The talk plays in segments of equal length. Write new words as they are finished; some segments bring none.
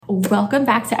Welcome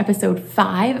back to episode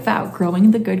 5 of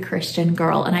Outgrowing the Good Christian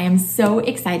Girl, and I am so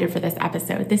excited for this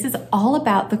episode. This is all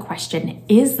about the question,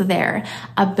 is there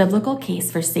a biblical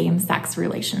case for same-sex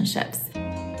relationships?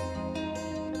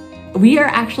 We are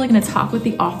actually going to talk with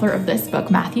the author of this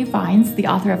book, Matthew Vines, the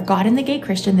author of God and the Gay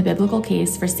Christian, the Biblical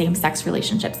Case for Same-Sex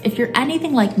Relationships. If you're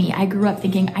anything like me, I grew up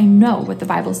thinking, I know what the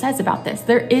Bible says about this.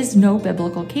 There is no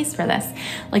biblical case for this.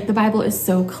 Like, the Bible is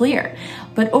so clear.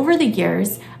 But over the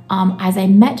years, as I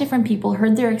met different people,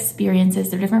 heard their experiences,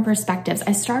 their different perspectives,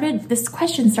 this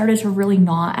question started to really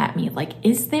gnaw at me. Like,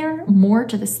 is there more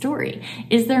to the story?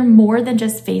 Is there more than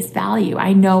just face value?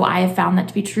 I know I have found that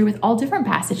to be true with all different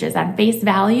passages. On face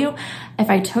value, if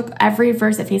I took every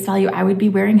verse at face value, I would be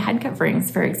wearing head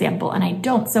coverings, for example, and I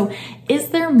don't. So is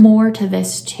there more to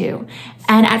this too?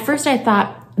 And at first I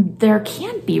thought, there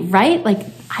can't be, right? Like,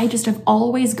 I just have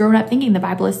always grown up thinking the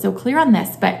Bible is so clear on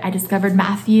this, but I discovered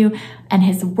Matthew and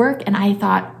his work, and I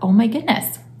thought, oh my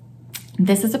goodness,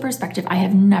 this is a perspective I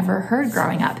have never heard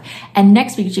growing up. And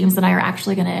next week, James and I are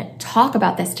actually going to talk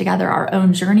about this together, our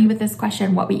own journey with this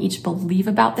question, what we each believe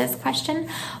about this question.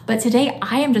 But today,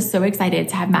 I am just so excited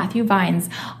to have Matthew Vines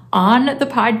on the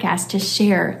podcast to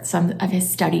share some of his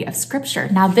study of scripture.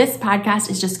 Now, this podcast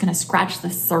is just going to scratch the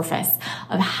surface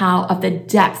of the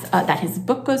depth that his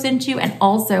book goes into, and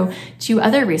also 2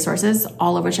 other resources,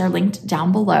 all of which are linked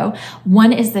down below.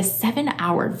 One is the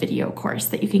 7-hour video course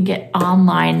that you can get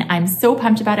online. I'm so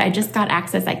pumped about it. I just got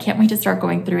access. I can't wait to start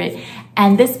going through it.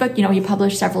 And this book, he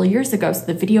published several years ago. So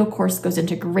the video course goes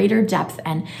into greater depth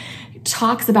and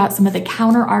talks about some of the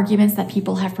counter arguments that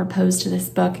people have proposed to this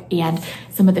book and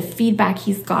some of the feedback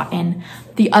he's gotten.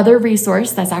 The other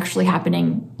resource that's actually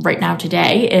happening right now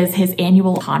today is his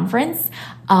annual conference.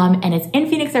 And it's in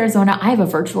Phoenix, Arizona. I have a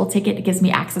virtual ticket. It gives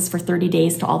me access for 30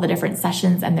 days to all the different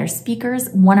sessions and their speakers.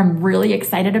 One I'm really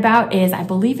excited about is, I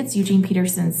believe it's Eugene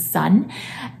Peterson's son,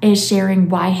 is sharing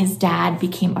why his dad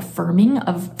became affirming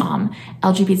of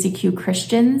LGBTQ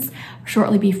Christians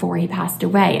shortly before he passed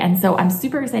away. And so I'm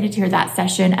super excited to hear that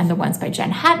session and the ones by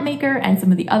Jen Hatmaker and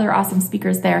some of the other awesome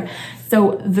speakers there.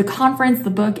 So the conference,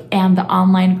 the book, and the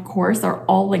online course are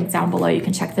all linked down below. You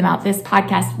can check them out. This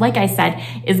podcast, like I said,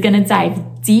 is going to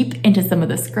dive deep into some of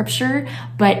the scripture,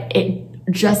 but it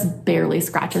just barely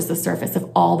scratches the surface of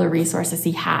all the resources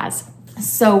he has.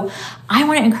 So I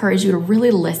want to encourage you to really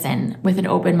listen with an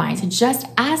open mind, to just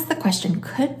ask the question,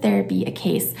 could there be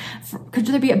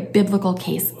a biblical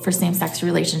case for same-sex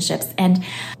relationships? And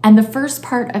the first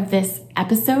part of this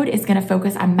episode is going to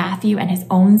focus on Matthew and his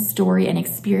own story and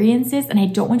experiences. And I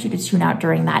don't want you to tune out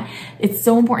during that. It's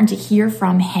so important to hear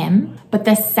from him. But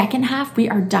the second half, we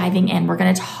are diving in. We're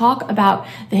going to talk about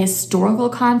the historical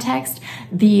context,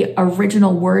 the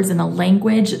original words and the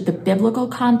language, the biblical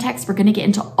context. We're going to get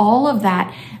into all of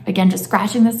that. Again, just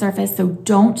scratching the surface. So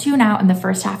don't tune out in the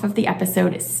first half of the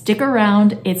episode. Stick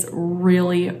around. It's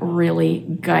really, really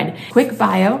good. Quick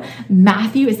bio.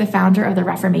 Matthew is the founder of the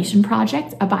Reformation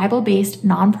Project, a Bible-based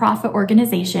nonprofit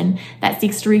organization that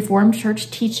seeks to reform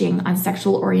church teaching on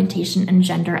sexual orientation and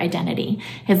gender identity.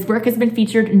 His work has been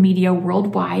featured in media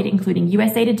worldwide, including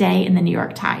USA Today and the New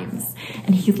York Times.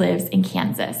 And he lives in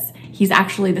Kansas.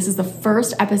 This is the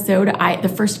first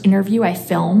the first interview I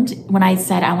filmed when I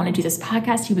said I want to do this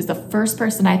podcast. He was the first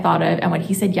person I thought of. And when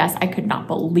he said yes, I could not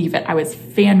believe it. I was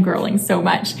fangirling so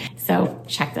much. So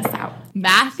check this out.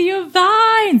 Matthew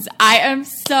Vines, I am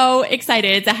so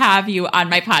excited to have you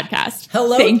on my podcast.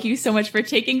 Hello. Thank you so much for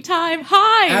taking time.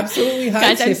 Hi. Absolutely.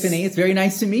 Hi, Tiffany. It's very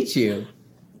nice to meet you.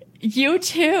 You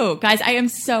too. Guys, I am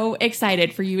so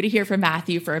excited for you to hear from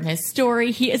Matthew, from his story.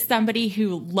 He is somebody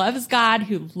who loves God,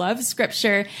 who loves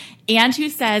scripture, and who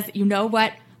says, you know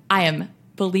what?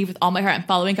 Believe with all my heart. I'm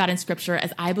following God in scripture,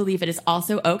 as I believe it is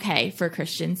also okay for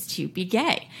Christians to be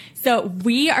gay. So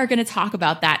we are going to talk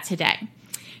about that today.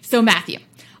 So Matthew,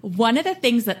 one of the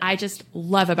things that I just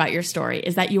love about your story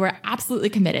is that you are absolutely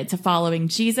committed to following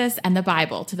Jesus and the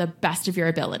Bible to the best of your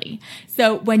ability.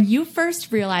 So when you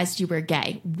first realized you were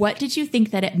gay, what did you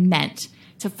think that it meant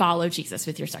to follow Jesus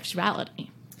with your sexuality?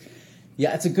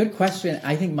 Yeah, it's a good question.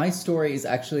 I think my story is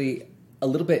actually a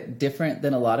little bit different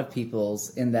than a lot of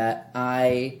people's, in that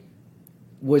I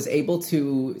was able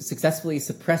to successfully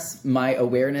suppress my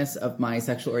awareness of my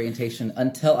sexual orientation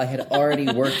until I had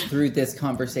already worked through this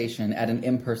conversation at an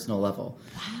impersonal level.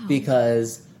 Wow.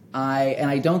 Because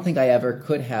I don't think I ever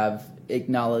could have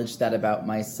acknowledged that about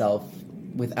myself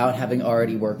without having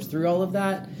already worked through all of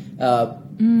that.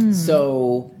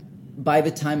 So by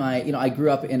the time I grew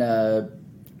up in a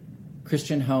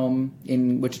Christian home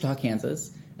in Wichita,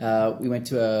 Kansas. We went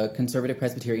to a conservative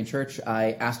Presbyterian church.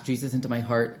 I asked Jesus into my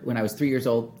heart when I was 3 years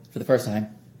old for the first time,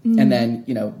 and then,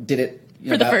 did it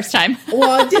For the first time. Well,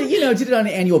 I did it on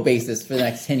an annual basis for the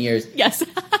next 10 years. Yes.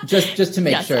 just to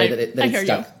make sure that it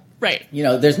stuck. You. Right.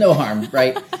 There's no harm,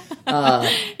 right?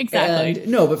 Exactly. And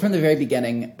no, but from the very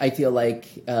beginning, I feel like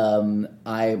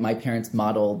my parents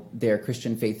modeled their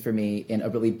Christian faith for me in a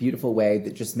really beautiful way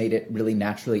that just made it really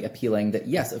naturally appealing. That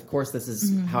yes, of course, this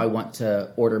is how I want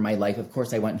to order my life. Of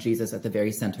course, I want Jesus at the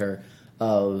very center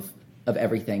of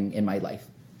everything in my life.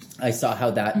 I saw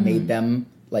how that made them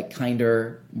like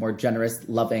kinder, more generous,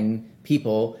 loving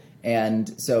people,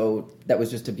 and so that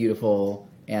was just a beautiful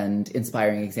and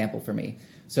inspiring example for me.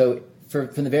 So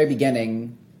from the very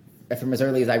beginning, from as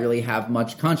early as I really have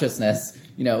much consciousness,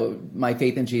 my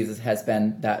faith in Jesus has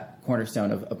been that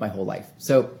cornerstone of my whole life.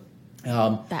 So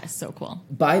that is so cool.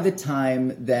 By the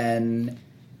time then,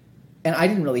 and I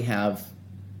didn't really have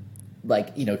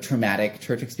traumatic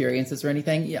church experiences or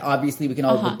anything. Yeah, obviously, we can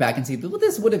all look back and see, well,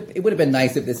 it would have been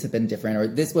nice if this had been different, or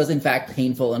this was in fact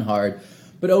painful and hard.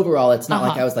 But overall, it's not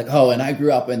like I was like, oh, and I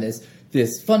grew up in this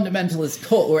fundamentalist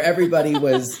cult where everybody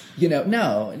was,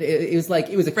 no, it was like,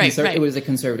 it was a it was a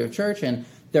conservative church. And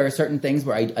there are certain things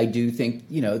where I do think,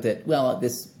 that, well,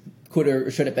 this could or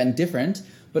should have been different.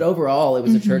 But overall, it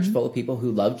was a church full of people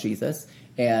who loved Jesus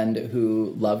and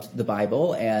who loved the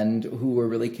Bible and who were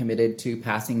really committed to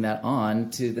passing that on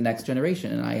to the next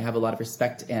generation. And I have a lot of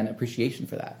respect and appreciation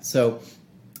for that. So,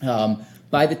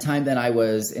 by the time then I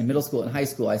was in middle school and high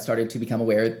school, I started to become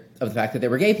aware of the fact that there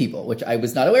were gay people, which I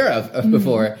was not aware of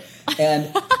before.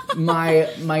 And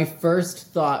my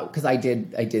first thought, because I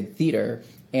did theater,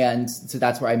 and so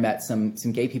that's where I met some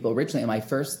gay people originally. And my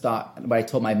first thought, what I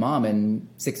told my mom in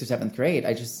 6th or 7th grade,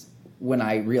 when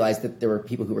I realized that there were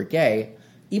people who were gay,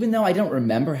 even though I don't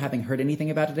remember having heard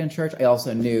anything about it in church, I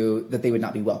also knew that they would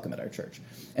not be welcome at our church.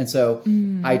 And so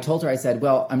I told her, I said,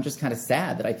 well, I'm just kind of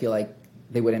sad that I feel like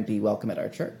they wouldn't be welcome at our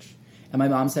church. And my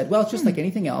mom said, well, it's just like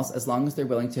anything else. As long as they're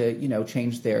willing to,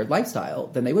 change their lifestyle,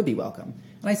 then they would be welcome.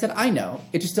 And I said, I know.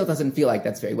 It just still doesn't feel like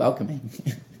that's very welcoming.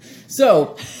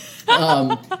 So,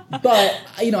 but,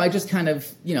 I just kind of,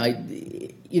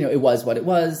 it was what it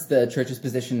was. The church's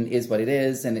position is what it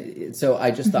is. And so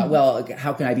I just thought, well,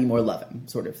 how can I be more loving,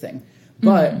 sort of thing.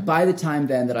 But by the time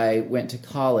then that I went to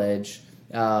college,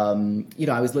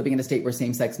 I was living in a state where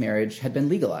same-sex marriage had been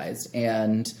legalized,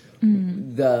 and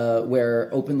where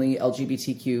openly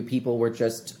LGBTQ people were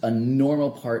just a normal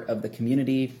part of the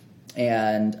community,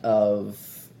 and you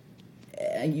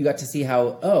got to see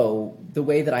how, the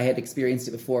way that I had experienced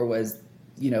it before was,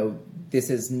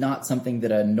 this is not something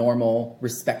that a normal,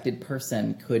 respected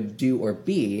person could do or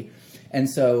be. And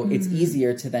so it's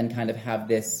easier to then kind of have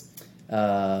this,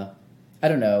 to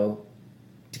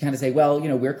kind of say, well,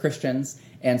 we're Christians,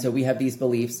 and so we have these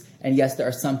beliefs. And yes, there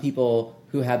are some people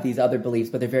who have these other beliefs,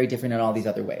 but they're very different in all these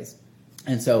other ways.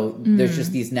 And so there's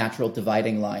just these natural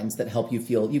dividing lines that help you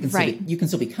feel, you can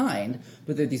still be kind,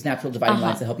 but there are these natural dividing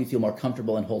lines that help you feel more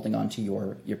comfortable in holding on to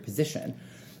your position.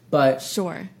 But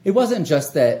it wasn't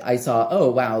just that I saw, oh,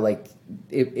 wow, like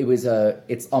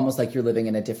it's almost like you're living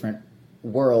in a different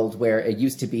world, where it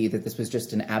used to be that this was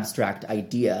just an abstract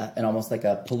idea and almost like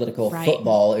a political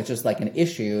football. It's just like an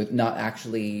issue, you're not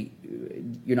actually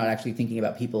thinking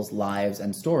about people's lives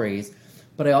and stories.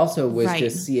 But I also was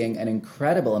just seeing an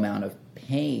incredible amount of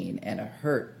pain and a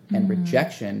hurt and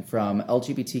rejection from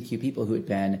LGBTQ people who had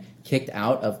been kicked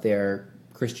out of their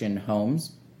Christian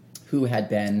homes, who had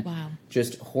been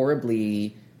just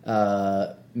horribly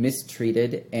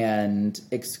mistreated and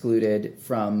excluded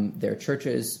from their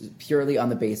churches purely on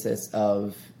the basis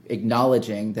of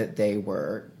acknowledging that they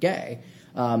were gay.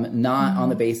 Not on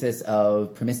the basis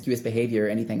of promiscuous behavior or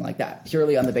anything like that,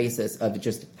 purely on the basis of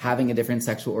just having a different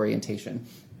sexual orientation.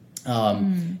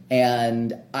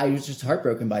 And I was just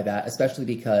heartbroken by that, especially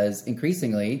because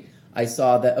increasingly I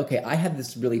saw that, okay, I had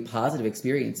this really positive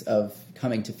experience of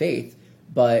coming to faith,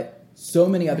 but so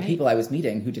many other people I was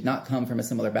meeting who did not come from a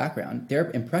similar background, their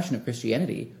impression of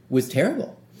Christianity was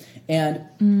terrible.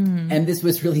 And this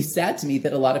was really sad to me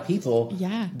that a lot of people,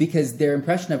 because their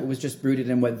impression of it was just rooted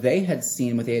in what they had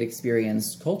seen, what they had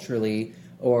experienced culturally,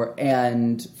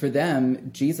 and for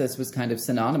them, Jesus was kind of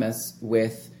synonymous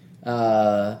with,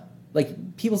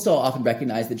 people still often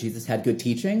recognize that Jesus had good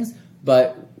teachings,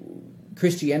 but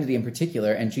Christianity in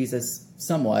particular, and Jesus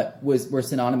somewhat, were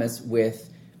synonymous with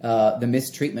the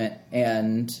mistreatment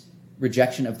and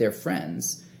rejection of their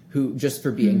friends, who just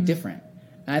for being different.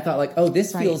 And I thought,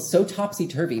 this feels so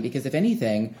topsy-turvy, because if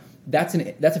anything, that's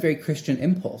a very Christian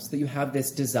impulse, that you have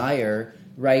this desire,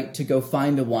 to go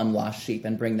find the one lost sheep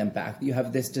and bring them back. You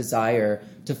have this desire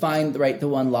to find the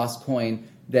one lost coin,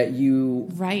 that you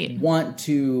want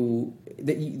to,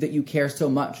 that you care so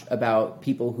much about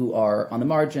people who are on the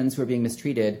margins, who are being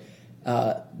mistreated.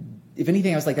 if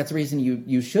anything, I was like, that's the reason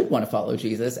you should want to follow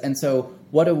Jesus. And so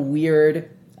what a weird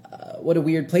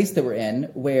place that we're in,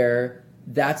 where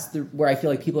where I feel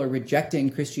like people are rejecting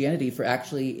Christianity for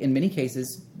actually, in many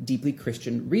cases, deeply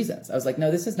Christian reasons. I was like,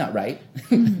 no, this is not right.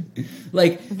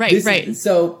 Right.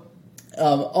 So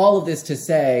all of this to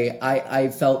say, I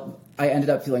ended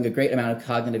up feeling a great amount of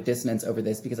cognitive dissonance over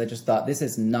this, because I just thought, this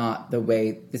is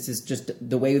just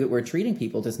the way that we're treating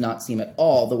people does not seem at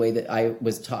all the way that I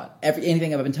was taught.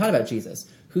 Anything I've been taught about Jesus,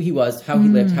 who he was, how he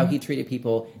lived, how he treated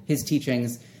people, his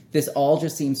teachings, this all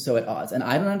just seems so at odds. And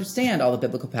I don't understand all the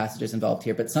biblical passages involved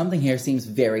here, but something here seems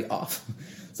very off.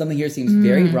 Something here seems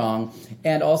very wrong.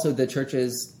 And also the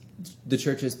church's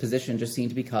position just seemed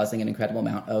to be causing an incredible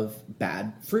amount of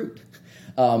bad fruit.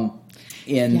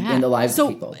 In the lives of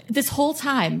people. So this whole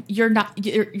time you're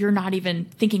not even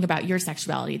thinking about your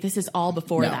sexuality. This is all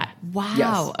before that. Wow.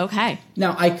 Yes. Okay.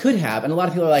 Now I could have, and a lot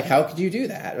of people are like, "How could you do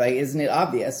that? Right? Isn't it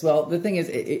obvious?" Well, the thing is,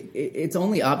 it's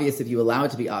only obvious if you allow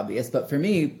it to be obvious. But for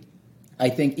me, I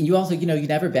think you also, you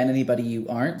never been anybody you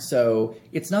aren't. So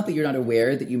it's not that you're not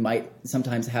aware that you might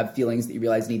sometimes have feelings that you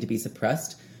realize need to be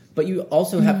suppressed. But you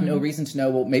also have no reason to know,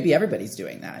 well, maybe everybody's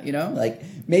doing that, Like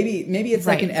maybe it's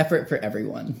like an effort for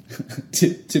everyone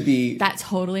to be... That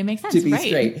totally makes sense, to be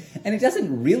straight. And it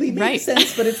doesn't really make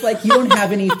sense, but it's like you don't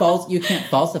have any you can't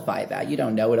falsify that. You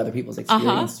don't know what other people's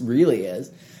experience really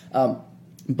is.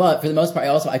 But for the most part,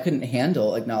 I couldn't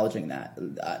handle acknowledging that.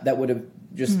 That would have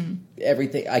just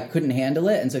everything. I couldn't handle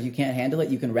it. And so if you can't handle it,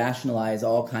 you can rationalize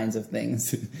all kinds of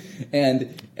things.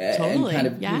 and kind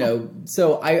of,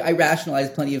 so I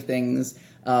rationalized plenty of things.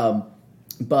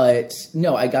 But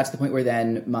no, I got to the point where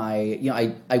then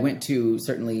I went to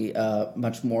certainly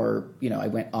much more, I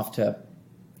went off to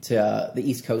the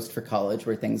East Coast for college,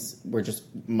 where things were just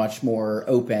much more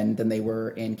open than they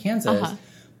were in Kansas.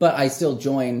 But I still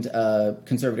joined a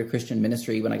conservative Christian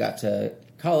ministry when I got to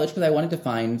college, because I wanted to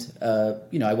find,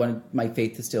 I wanted my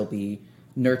faith to still be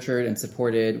nurtured and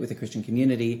supported with a Christian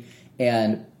community.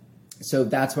 And so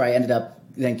that's where I ended up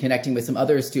then connecting with some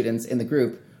other students in the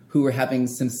group who were having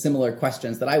some similar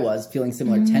questions that I was, feeling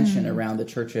similar tension around the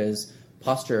church's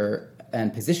posture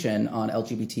and position on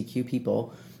LGBTQ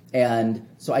people. And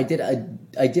so I did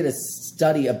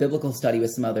a biblical study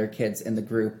with some other kids in the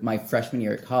group my freshman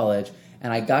year at college.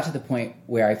 And I got to the point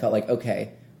where I felt like,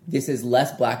 okay, this is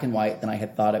less black and white than I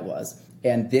had thought it was.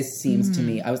 And this seems to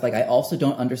me, I was like, I also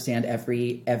don't understand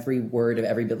every word of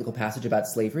every biblical passage about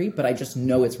slavery, but I just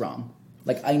know it's wrong.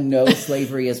 Like, I know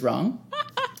slavery is wrong.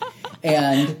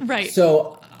 And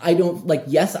so I don't,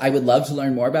 yes, I would love to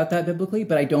learn more about that biblically,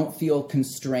 but I don't feel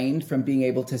constrained from being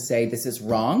able to say this is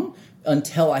wrong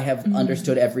until I have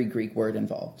understood every Greek word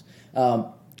involved.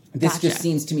 This just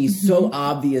seems to me so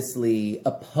obviously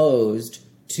opposed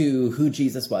to who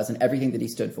Jesus was and everything that he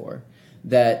stood for,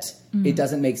 that it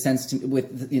doesn't make sense to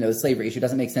with the slavery issue. It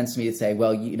doesn't make sense to me to say,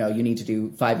 well, you need to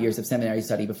do 5 years of seminary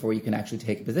study before you can actually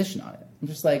take a position on it. I'm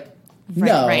just like,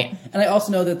 no. And I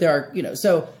also know that there are,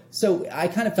 so I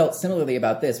kind of felt similarly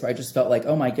about this, where I just felt like,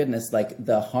 oh my goodness, like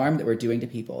the harm that we're doing to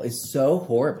people is so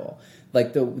horrible.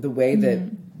 Like the way that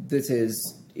this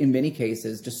is, in many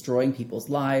cases, destroying people's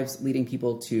lives, leading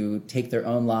people to take their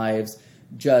own lives,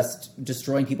 just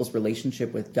destroying people's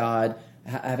relationship with God,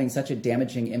 having such a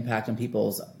damaging impact on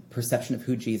people's perception of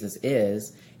who Jesus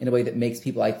is in a way that makes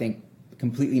people, I think,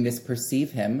 completely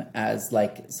misperceive him as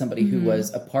like somebody who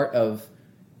was a part of,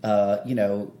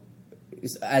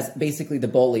 as basically the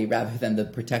bully rather than the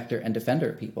protector and defender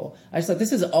of people. I just thought,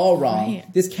 this is all wrong.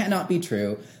 This cannot be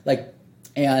true.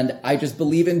 And I just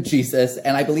believe in Jesus,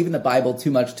 and I believe in the Bible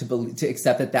too much to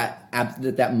accept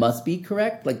that must be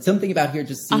correct. Like, something about here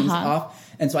just seems off.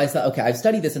 And so I thought, okay, I've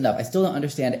studied this enough. I still don't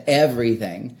understand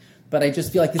everything, but I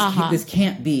just feel like this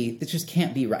can't be. This just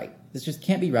can't be right. This just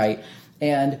can't be right.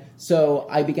 And so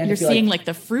I began to feel seeing like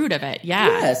the fruit of it. Yeah.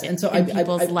 Yes. And so in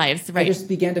people's lives, right. I just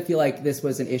began to feel like this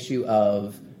was an issue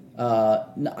of,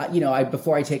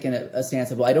 before I take a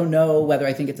stance of, well, I don't know whether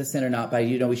I think it's a sin or not, but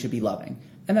we should be loving.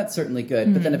 And that's certainly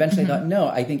good. But then eventually I thought, no,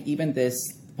 I think even this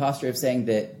posture of saying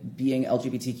that being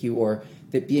LGBTQ or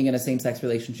that being in a same-sex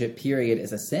relationship, period,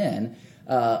 is a sin,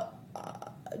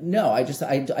 no, I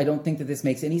don't think that this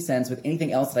makes any sense with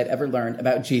anything else that I've ever learned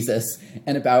about Jesus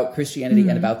and about Christianity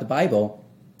and about the Bible.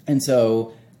 And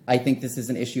so I think this is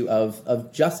an issue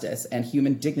of justice and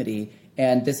human dignity.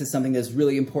 And this is something that's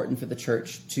really important for the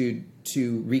church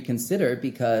to reconsider,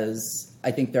 because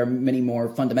I think there are many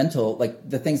more fundamental, like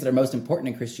the things that are most important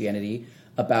in Christianity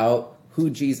about who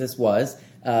Jesus was,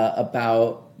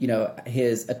 about,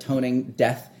 his atoning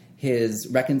death, his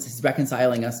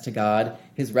reconciling us to God,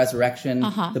 his resurrection,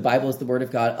 the Bible is the Word of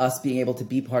God, us being able to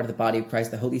be part of the body of Christ,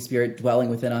 the Holy Spirit dwelling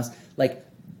within us. Like,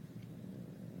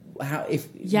 how if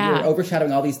you're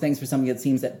overshadowing all these things for something that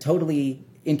seems that totally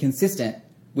inconsistent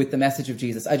with the message of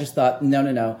Jesus, I just thought,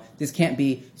 no, this can't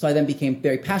be. So I then became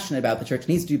very passionate about the church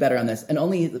needs to do better on this. And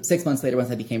only 6 months later,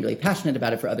 once I became really passionate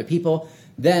about it for other people,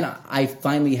 then I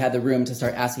finally had the room to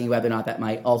start asking whether or not that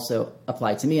might also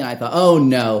apply to me. And I thought, oh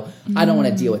no, I don't want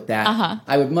to deal with that.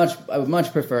 I would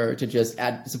much prefer to just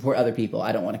support other people.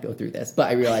 I don't want to go through this. But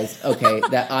I realized, okay,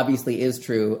 that obviously is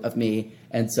true of me.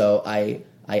 And so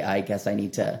I guess I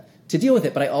need to deal with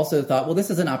it. But I also thought, well, this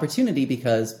is an opportunity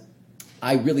because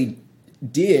I really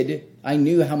I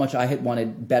knew how much I had wanted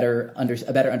a better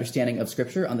understanding of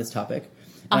Scripture on this topic.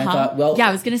 And I thought, well... Yeah,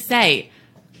 I was going to say...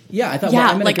 Yeah, I thought, well,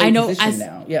 I'm in a great position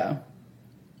now. Yeah.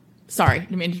 Sorry, I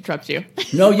didn't mean to interrupt you.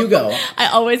 No, you go. I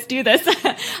always do this.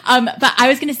 But I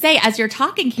was going to say, as you're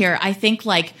talking here, I think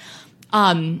like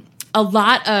a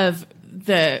lot of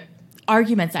the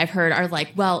arguments I've heard are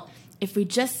like, well, if we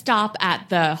just stop at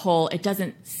the whole, it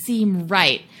doesn't seem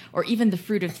right, or even the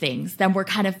fruit of things, then we're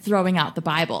kind of throwing out the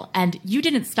Bible. And you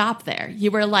didn't stop there.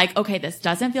 You were like, okay, this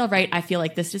doesn't feel right. I feel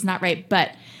like this is not right.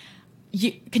 But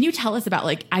can you tell us about,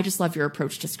 like, I just love your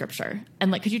approach to Scripture.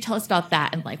 And like, could you tell us about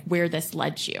that and like where this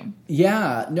led you?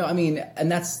 Yeah, no, I mean,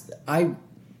 and I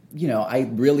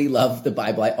really love the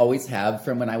Bible. I always have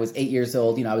from when I was 8 years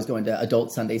old. I was going to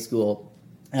adult Sunday school,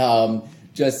 and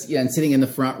sitting in the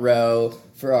front row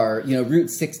for our, Route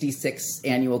 66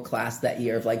 annual class that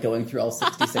year of like going through all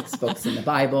 66 books in the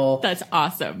Bible. That's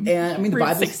awesome. And I mean, the Route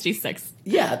Bible 66.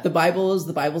 Yeah, the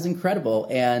Bible's incredible.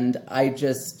 And I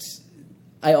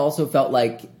also felt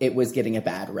like it was getting a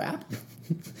bad rap.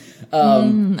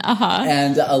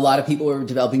 And a lot of people were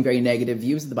developing very negative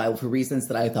views of the Bible for reasons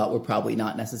that I thought were probably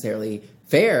not necessarily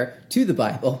fair to the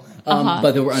Bible,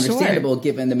 but they were understandable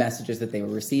given the messages that they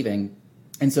were receiving.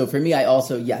 And so for me, I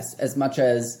also, yes, as much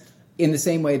as in the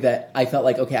same way that I felt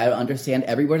like, okay, I don't understand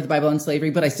every word of the Bible on slavery,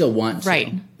 but I still want to.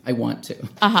 Right. I want to.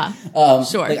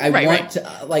 Sure. Like I want to,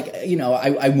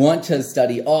 I want to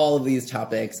study all of these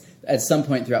topics at some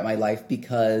point throughout my life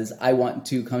because I want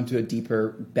to come to a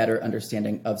deeper, better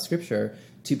understanding of Scripture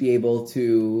to be able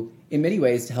to, in many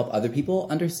ways, to help other people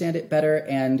understand it better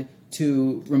and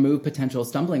to remove potential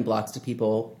stumbling blocks to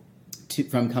people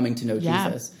from coming to know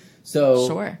Jesus. So,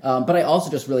 sure. But I also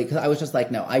just really, because I was just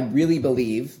like, no, I really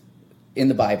believe in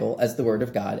the Bible as the Word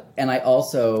of God. And I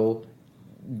also,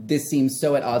 this seems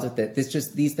so at odds with it.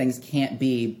 These things can't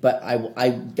be, but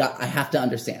I have to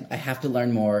understand. I have to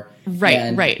learn more. Right,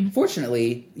 and right.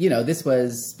 Fortunately, by this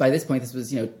point, this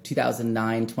was,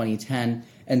 2009, 2010.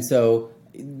 And so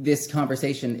this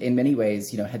conversation in many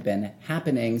ways, had been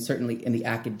happening certainly in the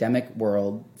academic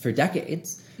world for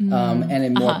decades. And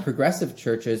in more progressive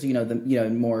churches, in a lot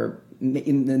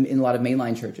of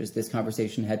mainline churches, this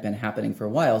conversation had been happening for a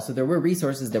while. So there were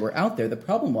resources that were out there. The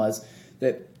problem was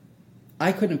that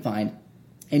I couldn't find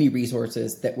any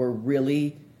resources that were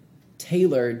really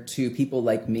tailored to people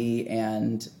like me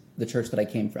and the church that I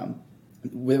came from.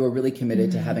 We were really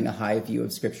committed to having a high view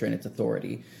of Scripture and its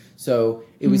authority. So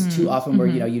it was too often where,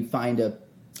 you'd find a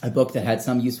book that had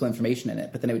some useful information in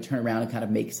it, but then it would turn around and kind of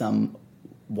make some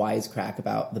wisecrack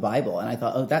about the Bible. And I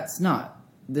thought,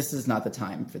 this is not the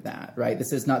time for that, right?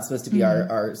 This is not supposed to be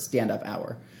our stand-up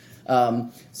hour.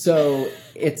 So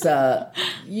it's,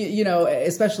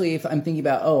 especially if I'm thinking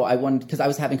about, because I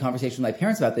was having conversations with my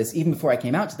parents about this even before I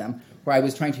came out to them, where I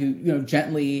was trying to,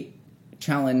 gently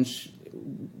challenge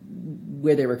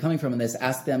where they were coming from in this,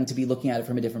 ask them to be looking at it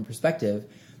from a different perspective.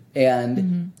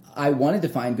 And I wanted to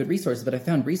find good resources, but I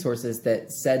found resources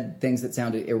that said things that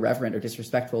sounded irreverent or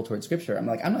disrespectful towards Scripture. I'm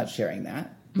like, I'm not sharing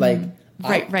that. Like,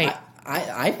 right.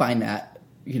 I find that,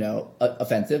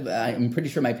 offensive. I'm pretty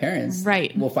sure my parents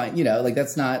will find,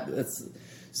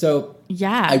 so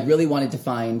yeah. I really wanted to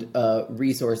find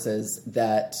resources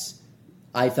that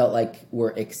I felt like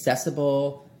were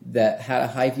accessible, that had a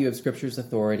high view of Scripture's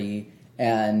authority,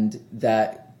 and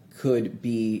that could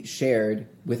be shared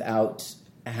without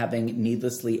having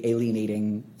needlessly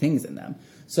alienating things in them.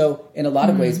 So in a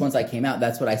lot of ways, once I came out,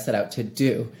 that's what I set out to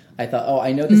do. I thought,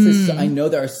 I know I know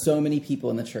there are so many people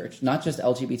in the church, not just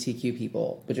LGBTQ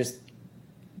people, but just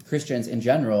Christians in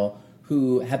general,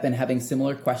 who have been having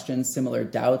similar questions, similar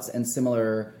doubts, and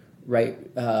similar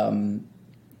similar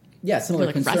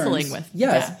concerns. Wrestling with.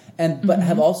 Yes. Yeah. But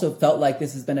have also felt like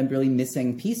this has been a really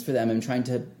missing piece for them and trying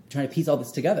to piece all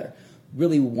this together.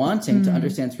 Really wanting to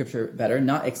understand Scripture better,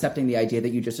 not accepting the idea that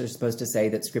you just are supposed to say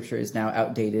that Scripture is now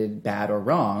outdated, bad, or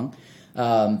wrong.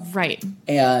 Right.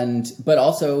 But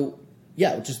also,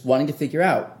 just wanting to figure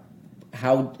out,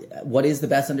 what is the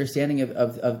best understanding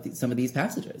of some of these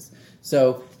passages.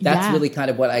 So that's really kind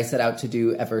of what I set out to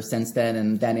do ever since then.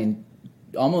 And then in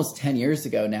almost 10 years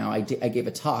ago now, I gave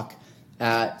a talk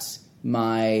at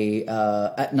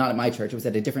not at my church. It was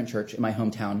at a different church in my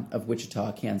hometown of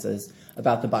Wichita, Kansas,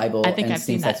 about the Bible and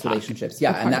same-sex relationships.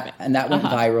 Yeah, and that went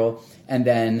viral. And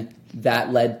then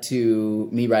that led to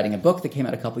me writing a book that came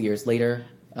out a couple years later.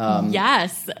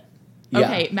 Yes.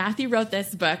 Okay, Matthew wrote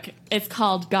this book. It's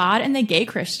called God and the Gay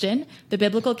Christian, The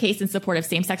Biblical Case in Support of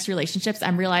Same-Sex Relationships.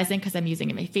 I'm realizing because I'm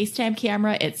using my FaceTime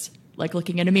camera, it's like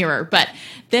looking in a mirror. But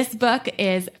this book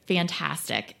is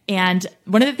fantastic. And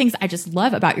one of the things I just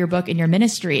love about your book and your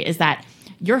ministry is that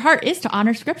your heart is to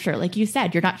honor Scripture. Like you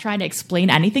said, you're not trying to explain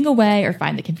anything away or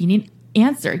find the convenient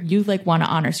answer. You want to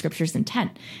honor Scripture's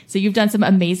intent. So you've done some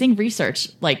amazing research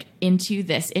into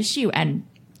this issue. And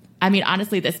I mean,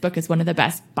 honestly, this book is one of the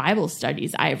best Bible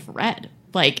studies I've read.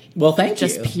 Well, thank you.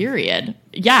 Just period.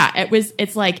 Yeah,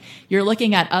 it's like you're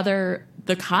looking at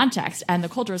the context and the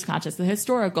culture's context, the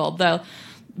historical, the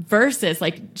verses,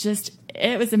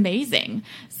 it was amazing.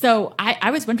 So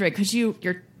I was wondering, could you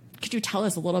tell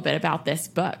us a little bit about this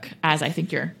book, as I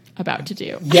think you're about to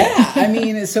do? Yeah, I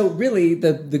mean, so really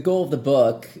the goal of the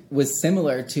book was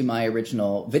similar to my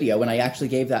original video. When I actually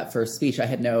gave that first speech, I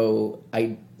had no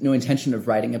intention of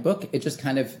writing a book. It just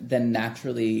kind of then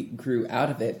naturally grew out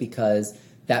of it because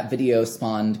that video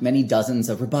spawned many dozens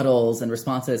of rebuttals and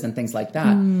responses and things like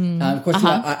that. Of course,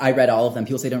 I read all of them.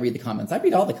 People say don't read the comments. I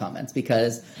read all the comments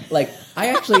because,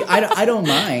 I don't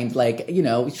mind.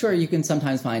 Sure, you can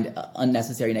sometimes find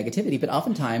unnecessary negativity, but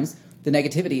oftentimes the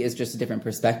negativity is just a different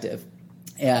perspective.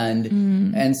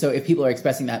 And so if people are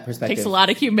expressing that perspective... Takes a lot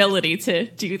of humility to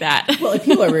do that. Well, if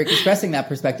people are expressing that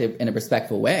perspective in a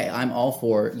respectful way, I'm all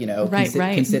for,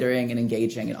 considering and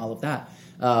engaging and all of that.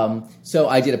 So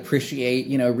I did appreciate,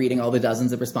 reading all the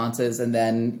dozens of responses. And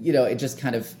then, it just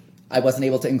kind of... I wasn't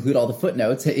able to include all the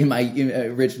footnotes in my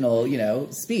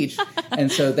original, speech.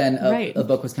 And so then a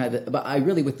book was kind of... But I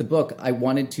really, with the book, I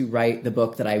wanted to write the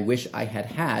book that I wish I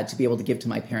had to be able to give to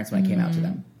my parents when I came out to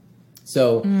them.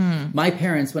 So my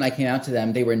parents, when I came out to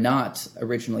them, they were not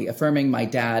originally affirming. My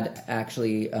dad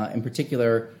actually, in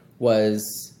particular,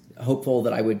 was hopeful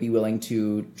that I would be willing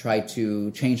to try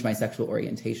to change my sexual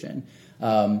orientation.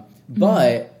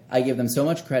 But I give them so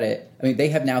much credit. I mean, they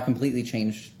have now completely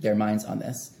changed their minds on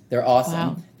this. They're awesome.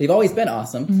 Wow. They've always been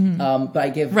awesome. But I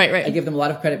give them a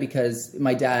lot of credit because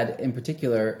my dad, in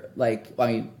particular,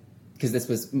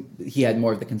 because he had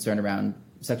more of the concern around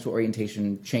sexual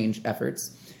orientation change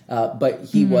efforts. But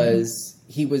he was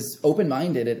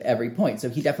open-minded at every point. So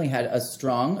he definitely had a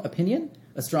strong opinion,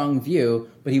 a strong view,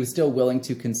 but he was still willing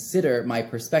to consider my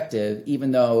perspective,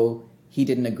 even though he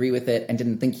didn't agree with it and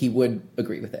didn't think he would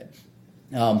agree with it.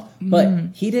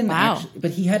 But he didn't.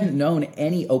 But he hadn't known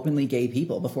any openly gay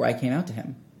people before I came out to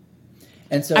him.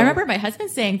 And so I remember my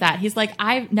husband saying that. He's like,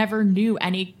 I never knew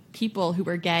any people who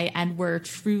were gay and were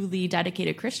truly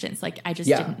dedicated Christians. I just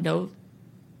didn't know.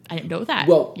 I didn't know that.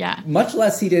 Well, much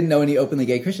less he didn't know any openly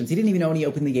gay Christians. He didn't even know any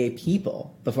openly gay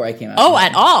people before I came out. Oh,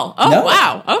 at all? Oh, no.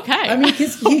 Wow. Okay. I mean,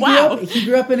 because he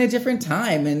grew up in a different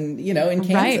time and, in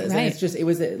Kansas. Right. And it's just, it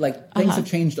was things have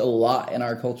changed a lot in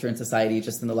our culture and society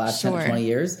just in the last 10 to 20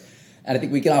 years. And I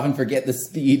think we can often forget the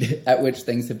speed at which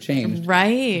things have changed.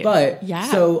 Right. But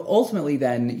so ultimately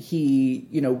then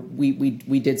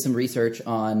we did some research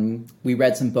we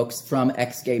read some books from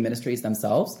ex-gay ministries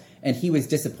themselves. And he was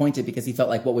disappointed because he felt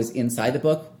like what was inside the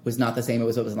book was not the same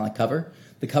as what was on the cover.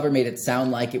 The cover made it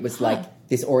sound like it was like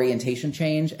this orientation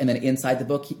change. And then inside the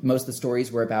book, most of the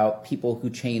stories were about people who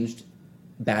changed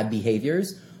bad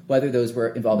behaviors, whether those were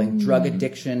involving drug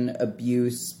addiction,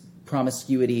 abuse,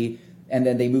 promiscuity. And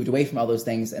then they moved away from all those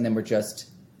things and then were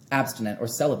just abstinent or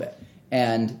celibate.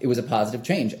 And it was a positive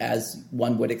change, as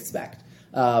one would expect.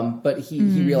 But he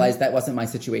realized that wasn't my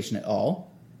situation at all.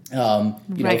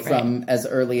 From as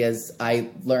early as I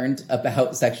learned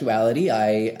about sexuality,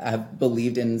 I have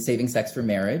believed in saving sex for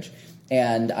marriage,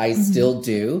 and I still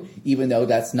do, even though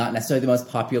that's not necessarily the most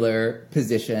popular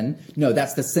position. No,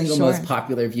 that's the single most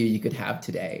popular view you could have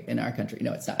today in our country.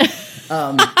 No, it's not.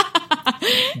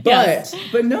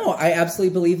 But no, I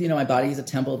absolutely believe, my body is a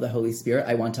temple of the Holy Spirit.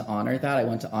 I want to honor that. I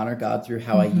want to honor God through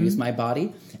how I use my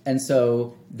body. And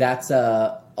so that's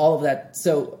all of that.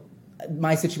 So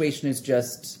my situation is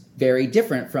just very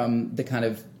different from the kind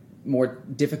of more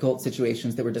difficult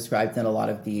situations that were described in a lot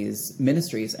of these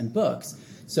ministries and books.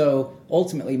 So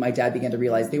ultimately, my dad began to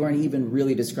realize they weren't even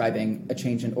really describing a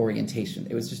change in orientation.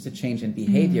 It was just a change in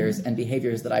behaviors and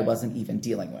behaviors that I wasn't even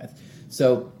dealing with.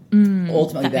 So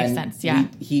ultimately, then makes sense. Yeah.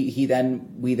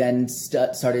 we then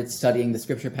started studying the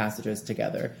scripture passages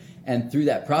together. And through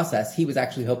that process, he was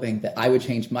actually hoping that I would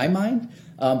change my mind,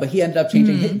 but he ended up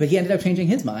changing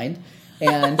his mind.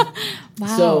 And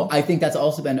Wow. so I think that's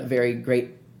also been a very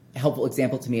great, helpful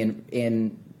example to me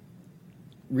in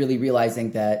really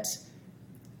realizing that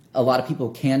a lot of people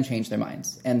can change their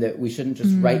minds, and that we shouldn't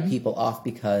just write people off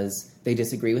because they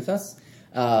disagree with us.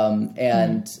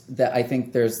 And that I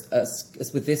think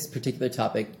with this particular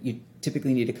topic, you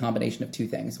typically need a combination of two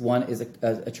things. One is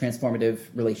a transformative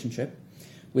relationship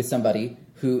with somebody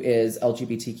who is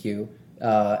LGBTQ,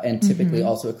 and typically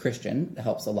also a Christian. It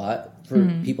helps a lot for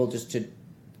people just to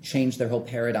change their whole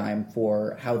paradigm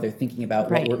for how they're thinking about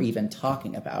what we're even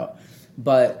talking about.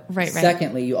 But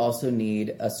secondly, you also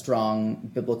need a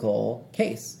strong biblical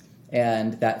case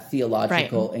and that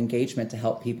theological engagement to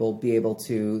help people be able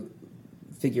to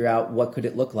figure out what could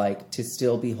it look like to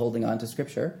still be holding on to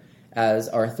Scripture as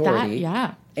our authority.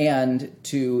 And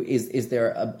is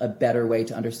there a better way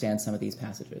to understand some of these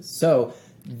passages? So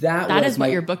that is what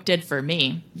your book did for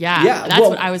me. That's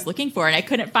what I was looking for, and I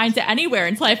couldn't find it anywhere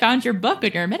until I found your book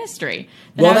and your ministry.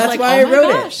 And that's why I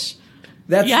wrote it.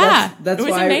 That's it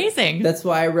was amazing. That's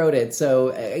why I wrote it.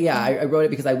 So I wrote it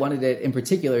because I wanted it in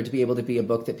particular to be able to be a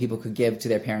book that people could give to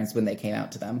their parents when they came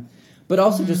out to them, but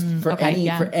also just for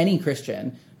any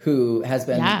Christian who has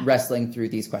been wrestling through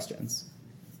these questions.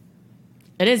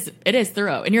 It is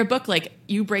thorough. In your book, like,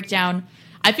 you break down,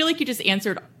 I feel like you just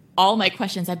answered all my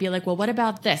questions. I'd be like, well, what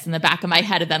about this in the back of my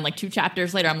head? And then like 2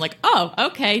 chapters later, I'm like, oh,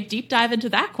 okay, deep dive into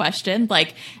that question.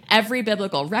 Like every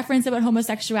biblical reference about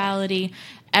homosexuality,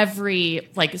 every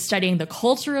like studying the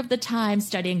culture of the time,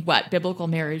 studying what biblical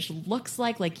marriage looks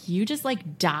like you just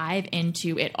like dive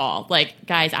into it all. Like,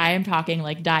 guys, I am talking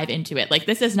like dive into it. Like,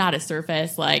 this is not a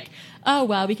surface, like, oh,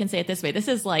 well, we can say it this way. This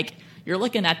is like, you're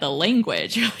looking at the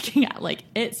language, you're looking at like,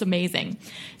 it's amazing.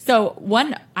 So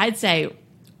I'd say,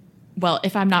 well,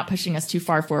 if I'm not pushing us too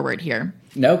far forward here.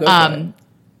 No, go for it.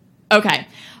 Okay.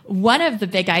 One of the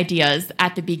big ideas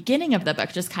at the beginning of the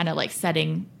book, just kind of like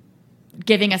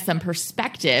giving us some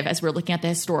perspective as we're looking at the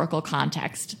historical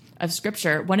context of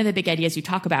Scripture. One of the big ideas you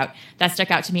talk about that stuck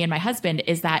out to me and my husband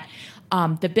is that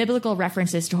the biblical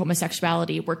references to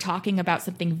homosexuality were talking about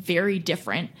something very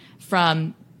different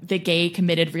from the gay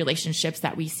committed relationships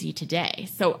that we see today.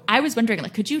 So I was wondering,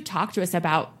 like, could you talk to us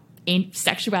about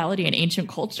sexuality in ancient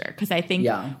culture? Because I think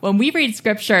when we read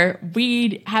Scripture,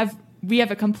 we have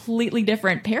a completely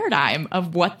different paradigm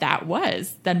of what that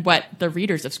was than what the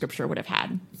readers of Scripture would have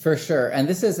had. For sure. And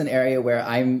this is an area where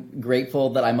I'm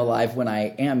grateful that I'm alive when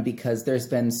I am, because there's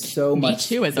been so much.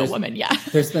 Me too, as a woman,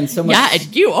 There's been so much.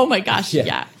 And you, oh my gosh,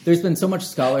 There's been so much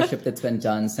scholarship that's been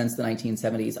done since the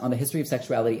 1970s on the history of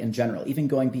sexuality in general, even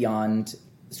going beyond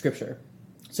Scripture.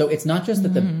 So it's not just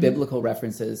that the biblical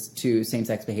references to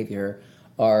same-sex behavior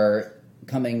are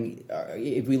coming,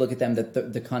 if we look at them, that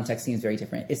the context seems very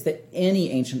different. It's that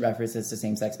any ancient references to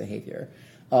same-sex behavior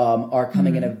are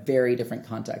coming in a very different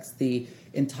context. The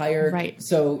entire...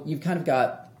 So you've kind of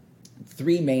got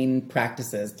 3 main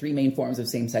practices, 3 main forms of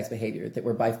same-sex behavior that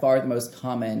were by far the most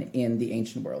common in the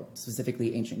ancient world,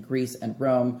 specifically ancient Greece and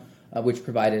Rome, which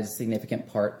provided a significant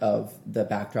part of the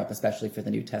backdrop, especially for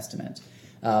the New Testament.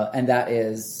 And that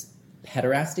is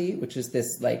pederasty, which is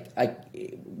this, like,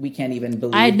 we can't even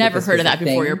believe. I had never heard of that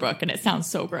before your book, and it sounds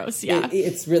so gross.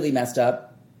 It's really messed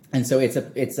up. And so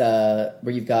it's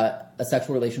where you've got a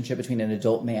sexual relationship between an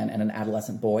adult man and an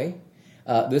adolescent boy.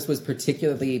 This was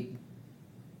particularly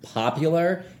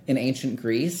popular in ancient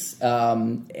Greece,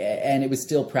 and it was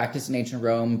still practiced in ancient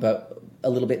Rome, but a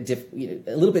little bit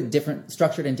different,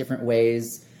 structured in different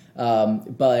ways,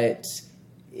 but.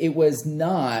 It was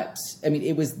not,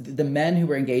 it was the men who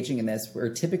were engaging in this were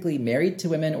typically married to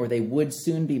women, or they would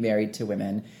soon be married to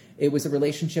women. It was a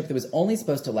relationship that was only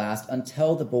supposed to last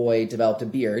until the boy developed a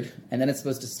beard, and then it's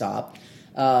supposed to stop.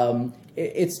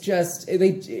 It's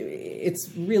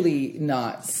really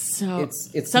not. So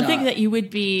it's something not, that you would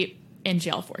be in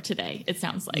jail for today, it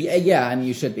sounds like. Yeah, and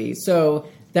you should be. So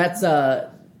that's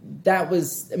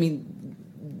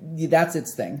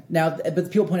its thing. Now, but the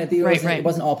people point out that it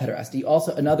wasn't all pederasty.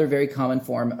 Also, another very common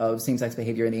form of same-sex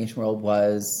behavior in the ancient world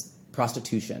was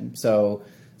prostitution. So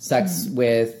sex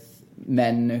with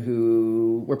men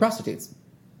who were prostitutes.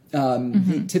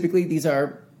 Typically, these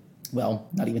are, well,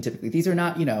 not even typically. These are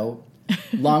not,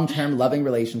 long-term loving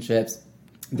relationships.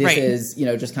 This is,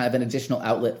 just kind of an additional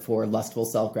outlet for lustful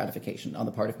self-gratification on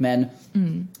the part of men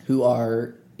who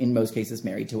are, in most cases,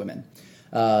 married to women.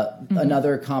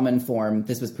 Another common form,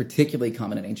 this was particularly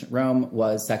common in ancient Rome,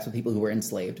 was sex with people who were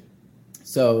enslaved.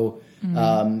 So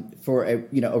for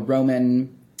a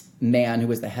Roman man who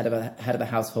was the head of a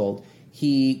household,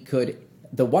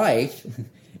 the wife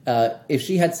If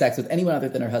she had sex with anyone other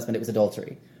than her husband, it was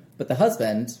adultery. But the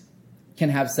husband can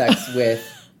have sex with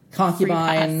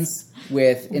concubines,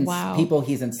 with people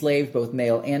he's enslaved, both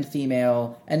male and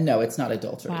female. And no, it's not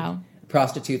adultery. Wow.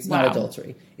 Prostitutes, not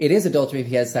adultery. It is adultery if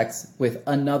he has sex with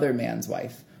another man's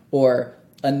wife or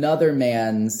another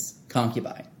man's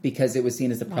concubine, because it was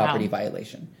seen as a property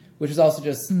violation, which is also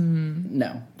just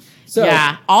no. So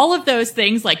yeah, all of those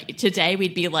things, like today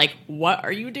we'd be like, what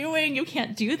are you doing? You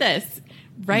can't do this.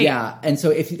 Right. Yeah. And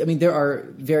so there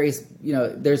are various,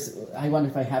 I wonder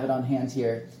if I have it on hand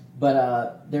here,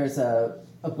 but there's a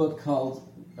book called,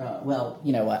 I won't.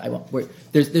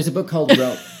 There's a book called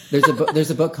there's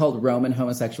a book called Rome and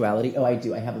Homosexuality. Oh, I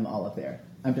do. I have them all up there.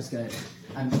 Okay. So,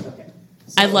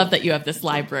 I love that you have this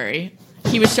library.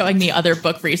 He was showing me other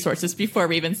book resources before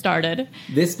we even started.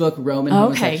 This book, Rome and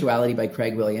Homosexuality by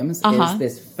Craig Williams, is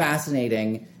this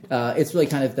fascinating, it's really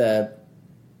kind of the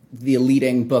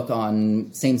leading book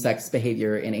on same-sex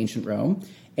behavior in ancient Rome.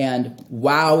 And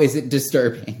wow, is it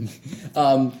disturbing.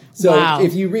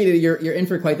 If you read it, you're in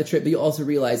for quite the trip, but you also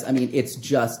realize, it's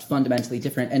just fundamentally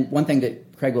different. And one thing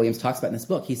that Craig Williams talks about in this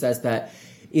book, he says that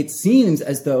it seems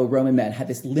as though Roman men had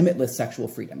this limitless sexual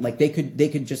freedom. Like they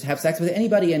could just have sex with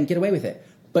anybody and get away with it.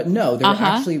 But no, there were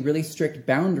actually really strict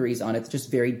boundaries on it,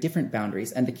 just very different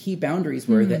boundaries. And the key boundaries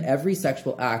were that every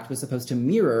sexual act was supposed to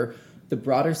mirror the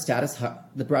broader status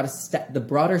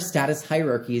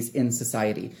hierarchies in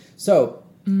society. So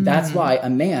that's why a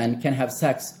man can have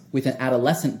sex with an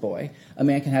adolescent boy. A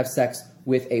man can have sex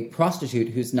with a prostitute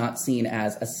who's not seen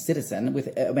as a citizen.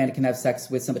 A man can have sex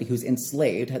with somebody who's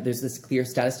enslaved. There's this clear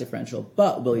status differential.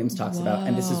 But Williams talks about,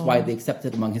 and this is widely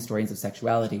accepted among historians of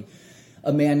sexuality,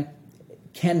 a man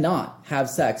cannot have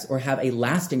sex or have a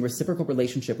lasting reciprocal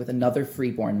relationship with another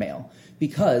freeborn male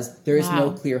because there is no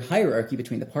clear hierarchy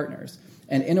between the partners.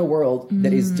 And in a world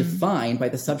that is defined by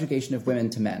the subjugation of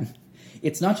women to men,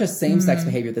 it's not just same-sex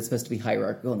behavior that's supposed to be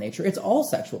hierarchical in nature. It's all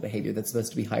sexual behavior that's supposed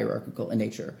to be hierarchical in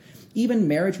nature. Even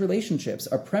marriage relationships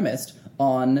are premised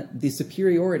on the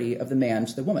superiority of the man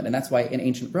to the woman. And that's why in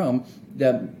ancient Rome,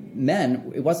 the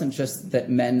men, it wasn't just that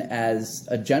men as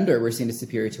a gender were seen as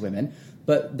superior to women,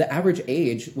 but the average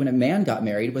age when a man got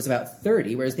married was about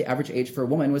 30, whereas the average age for a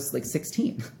woman was like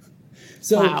 16.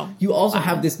 So you also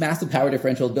have this massive power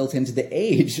differential built into the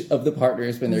age of the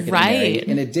partners when they're getting married,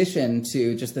 in addition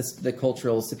to just the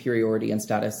cultural superiority and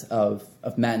status of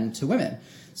men to women.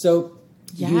 So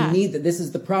you need that. This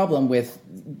is the problem with,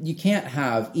 you can't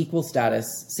have equal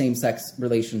status same-sex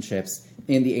relationships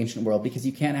in the ancient world because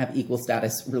you can't have equal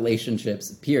status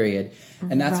relationships, period.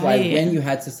 And that's why when you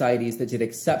had societies that did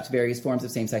accept various forms of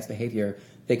same-sex behavior,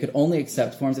 they could only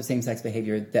accept forms of same-sex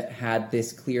behavior that had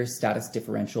this clear status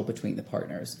differential between the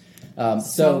partners.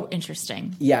 So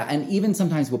interesting. Yeah, and even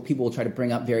sometimes people will try to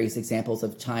bring up various examples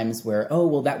of times where,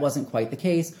 that wasn't quite the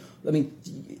case. But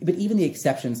even the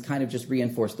exceptions kind of just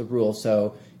reinforce the rule.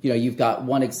 So, you've got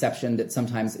one exception that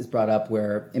sometimes is brought up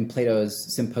where in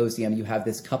Plato's Symposium, you have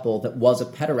this couple that was a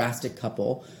pederastic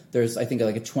couple. There's, I think,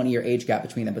 like a 20-year age gap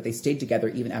between them, but they stayed together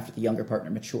even after the younger partner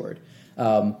matured.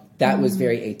 That was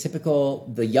very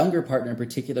atypical. The younger partner in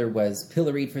particular was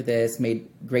pilloried for this, made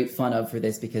great fun of for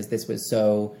this because this was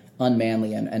so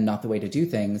unmanly and not the way to do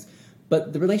things.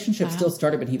 But the relationship still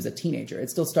started when he was a teenager.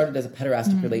 It still started as a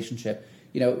pederastic relationship.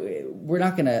 We're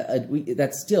not going to,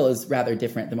 that still is rather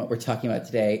different than what we're talking about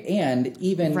today. And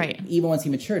even once he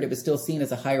matured, it was still seen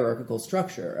as a hierarchical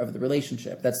structure of the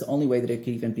relationship. That's the only way that it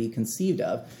could even be conceived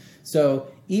of.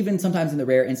 So even sometimes in the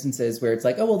rare instances where it's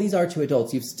like, these are two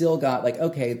adults, you've still got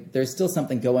there's still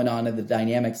something going on in the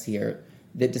dynamics here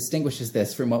that distinguishes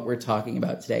this from what we're talking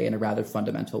about today in a rather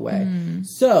fundamental way.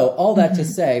 So all that to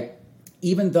say,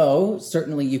 even though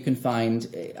certainly you can find,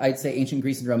 I'd say ancient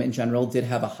Greece and Rome in general did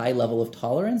have a high level of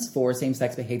tolerance for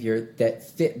same-sex behavior that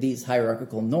fit these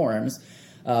hierarchical norms,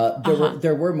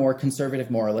 there were more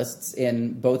conservative moralists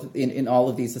in all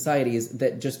of these societies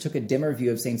that just took a dimmer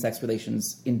view of same-sex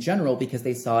relations in general because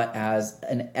they saw it as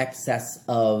an excess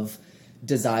of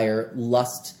desire,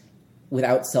 lust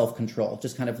without self-control,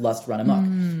 just kind of lust run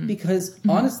amok. Because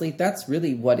honestly, that's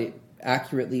really what it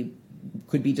accurately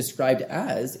could be described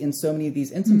as in so many of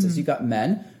these instances. You've got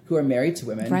men who are married to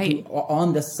women who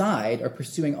on the side are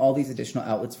pursuing all these additional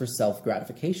outlets for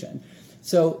self-gratification.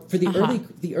 So for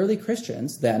the early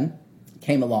Christians then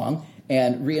came along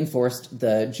and reinforced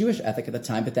the Jewish ethic at the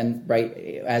time, but then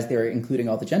as they were including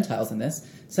all the Gentiles in this,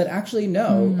 said actually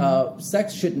no,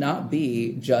 sex should not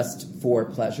be just for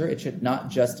pleasure. It should not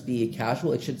just be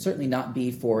casual. It should certainly not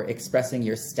be for expressing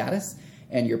your status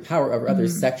and your power over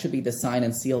others. Sex should be the sign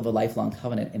and seal of a lifelong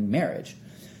covenant in marriage.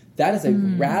 that is a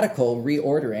radical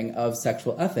reordering of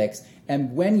sexual ethics.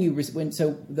 And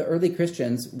so the early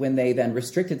Christians, when they then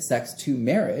restricted sex to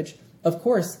marriage, of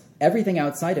course, everything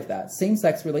outside of that,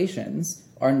 same-sex relations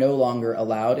are no longer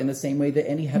allowed in the same way that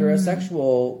any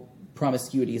heterosexual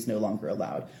promiscuity is no longer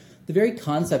allowed. The very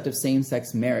concept of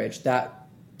same-sex marriage, that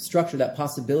structure, that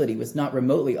possibility, was not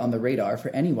remotely on the radar for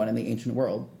anyone in the ancient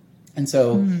world. And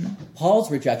so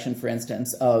Paul's rejection, for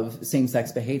instance, of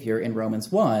same-sex behavior in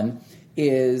Romans 1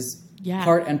 is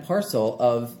part and parcel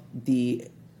of the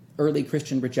early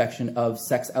Christian rejection of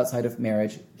sex outside of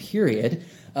marriage, period.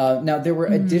 Now, there were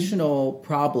additional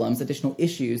problems, additional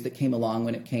issues that came along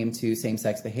when it came to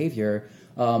same-sex behavior.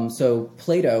 So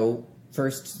Plato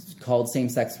first called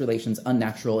same-sex relations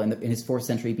unnatural in his 4th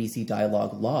century BC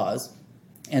dialogue Laws.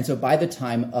 And so by the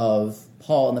time of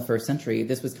Paul in the 1st century,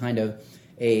 this was kind of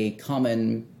a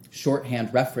common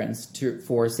shorthand reference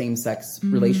for same-sex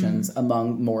relations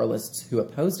among moralists who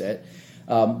opposed it.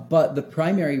 But the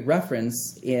primary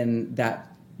reference in that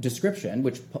description,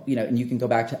 which, and you can go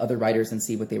back to other writers and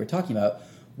see what they were talking about,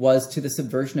 was to the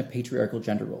subversion of patriarchal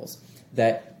gender roles.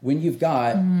 That when you've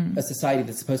got a society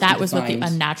that's supposed to be defined... That was what the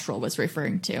unnatural was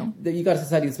referring to. That you've got a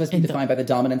society that's supposed to be defined by the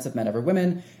dominance of men over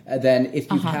women. Then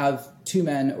if you have 2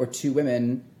 men or 2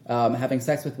 women having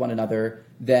sex with one another,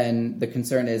 then the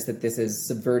concern is that this is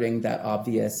subverting that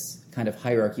obvious kind of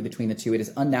hierarchy between the two. It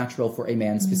is unnatural for a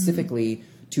man specifically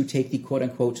to take the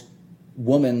quote-unquote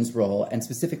woman's role, and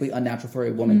specifically unnatural for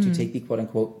a woman to take the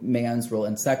quote-unquote man's role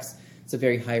in sex. It's a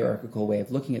very hierarchical way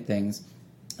of looking at things.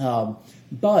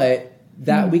 But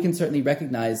that we can certainly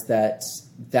recognize that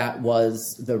that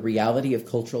was the reality of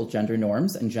cultural gender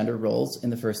norms and gender roles in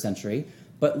the 1st century.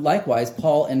 But likewise,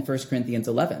 Paul in 1 Corinthians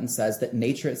 11 says that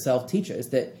nature itself teaches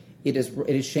that it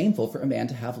is shameful for a man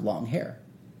to have long hair,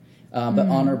 but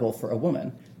honorable for a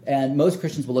woman. And most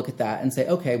Christians will look at that and say,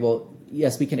 okay, well,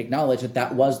 yes, we can acknowledge that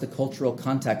that was the cultural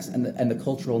context and the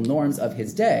cultural norms of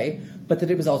his day, but that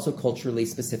it was also culturally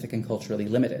specific and culturally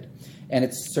limited. And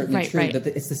it's certainly true that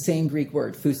it's the same Greek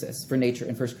word, phusis, for nature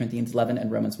in 1 Corinthians 11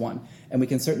 and Romans 1. And we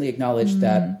can certainly acknowledge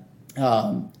that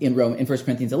in 1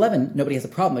 Corinthians 11, nobody has a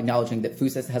problem acknowledging that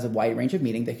phusis has a wide range of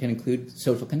meaning that can include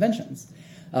social conventions.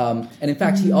 And in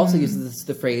fact, he also uses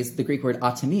the phrase, the Greek word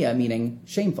atomia, meaning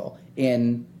shameful,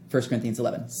 in 1 Corinthians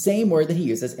 11. Same word that he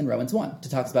uses in Romans 1 to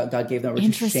talk about God gave them over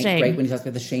to shame, right? When he talks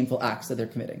about the shameful acts that they're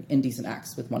committing, indecent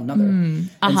acts with one another.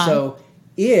 And so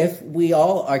if we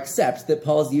all accept that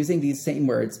Paul is using these same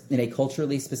words in a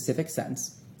culturally specific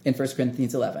sense in 1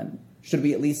 Corinthians 11, should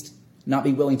we at least not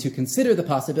be willing to consider the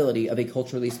possibility of a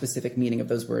culturally specific meaning of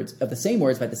those words, of the same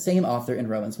words by the same author in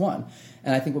Romans 1?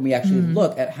 And I think when we actually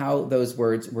look at how those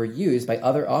words were used by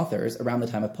other authors around the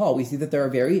time of Paul, we see that there are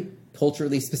very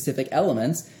culturally specific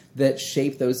elements that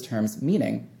shape those terms'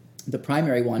 meaning. The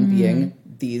primary one being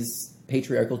these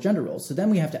patriarchal gender roles. So then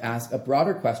we have to ask a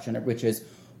broader question, which is,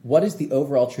 what is the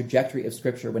overall trajectory of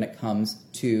Scripture when it comes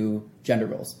to gender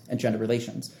roles and gender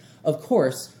relations? Of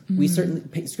course,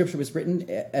 Scripture was written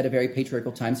at a very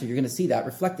patriarchal time, so you're going to see that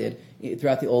reflected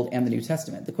throughout the Old and the New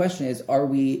Testament. The question is,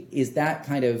 should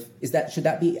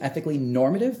that be ethically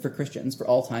normative for Christians for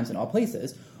all times and all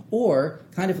places? Or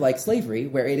kind of like slavery,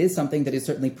 where it is something that is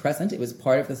certainly present, it was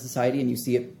part of the society, and you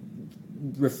see it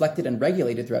reflected and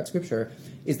regulated throughout Scripture.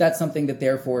 Is that something that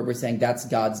therefore we're saying that's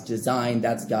God's design,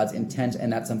 that's God's intent,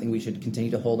 and that's something we should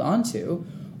continue to hold on to?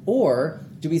 Or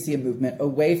do we see a movement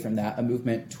away from that, a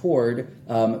movement toward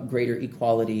greater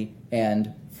equality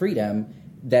and freedom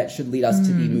that should lead us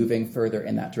to be moving further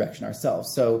in that direction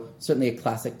ourselves? So certainly a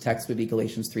classic text would be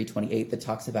Galatians 3:28 that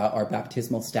talks about our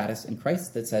baptismal status in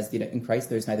Christ, that says that in Christ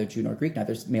there's neither Jew nor Greek,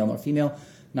 neither male nor female,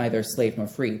 neither slave nor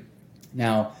free.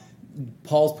 Now,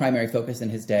 Paul's primary focus in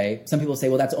his day, some people say,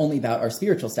 well, that's only about our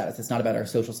spiritual status. It's not about our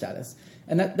social status.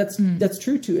 And that's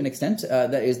true to an extent.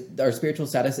 That is, our spiritual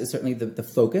status is certainly the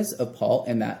focus of Paul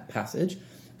in that passage.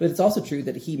 But it's also true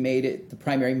that he made it the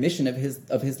primary mission of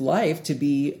his life to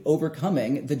be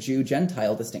overcoming the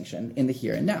Jew-Gentile distinction in the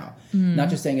here and now. Not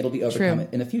just saying it'll be overcome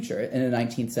in the future. In the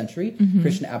 19th century,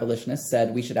 Christian abolitionists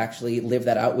said we should actually live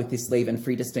that out with the slave and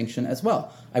free distinction as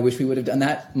well. I wish we would have done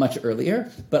that much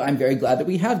earlier, but I'm very glad that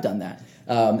we have done that.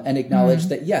 And acknowledge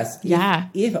that, yes,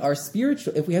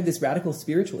 if we have this radical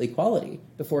spiritual equality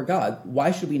before God,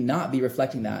 why should we not be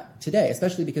reflecting that today?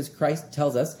 Especially because Christ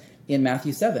tells us in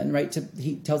Matthew 7, right?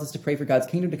 He tells us to pray for God's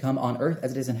kingdom to come on earth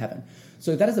as it is in heaven.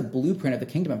 So if that is a blueprint of the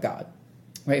kingdom of God,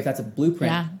 right? If that's a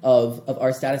blueprint of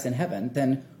our status in heaven,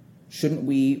 then shouldn't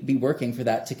we be working for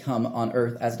that to come on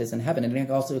earth as it is in heaven? And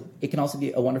it can also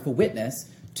be a wonderful witness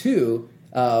to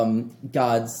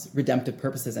God's redemptive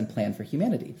purposes and plan for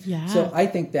humanity. Yeah. So I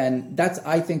think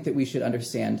that we should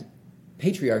understand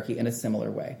patriarchy in a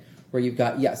similar way, where you've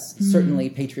got, yes, certainly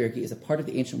patriarchy is a part of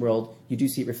the ancient world. You do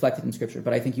see it reflected in Scripture,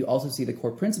 but I think you also see the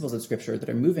core principles of Scripture that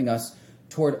are moving us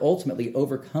toward ultimately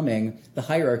overcoming the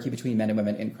hierarchy between men and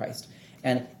women in Christ.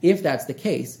 And if that's the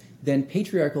case, then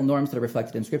patriarchal norms that are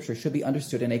reflected in Scripture should be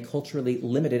understood in a culturally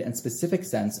limited and specific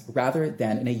sense rather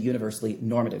than in a universally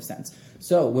normative sense.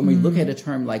 So when we look at a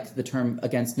term like the term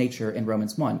against nature in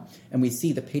Romans 1, and we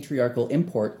see the patriarchal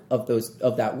import of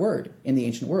that word in the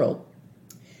ancient world,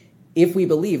 if we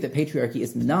believe that patriarchy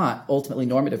is not ultimately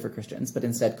normative for Christians, but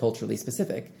instead culturally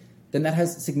specific, then that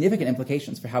has significant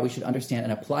implications for how we should understand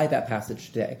and apply that passage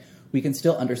today. We can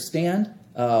still understand,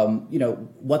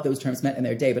 what those terms meant in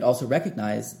their day, but also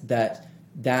recognize that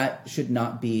that should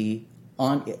not be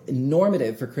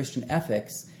normative for Christian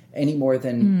ethics any more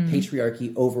than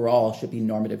patriarchy overall should be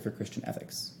normative for Christian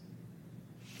ethics.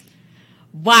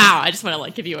 Wow, I just want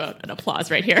to give you an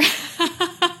applause right here.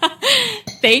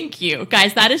 Thank you.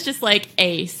 Guys, that is just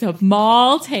a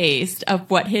small taste of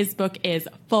what his book is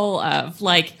full of.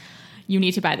 You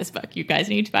need to buy this book. You guys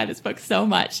need to buy this book so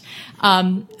much.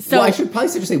 Well, I should probably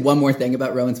just say one more thing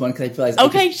about Romans 1 because I realized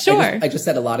I just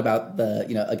said a lot about the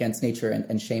against nature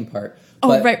and shame part.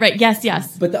 But, right.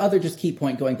 Yes. But the other just key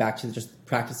point going back to just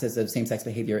practices of same-sex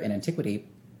behavior in antiquity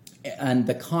and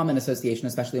the common association,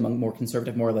 especially among more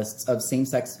conservative moralists, of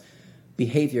same-sex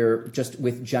behavior just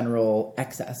with general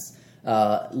excess,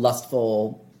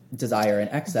 lustful desire and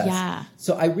excess. Yeah.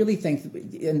 So I really think,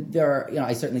 and there are,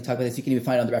 I certainly talk about this. You can even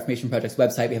find it on the Reformation Project's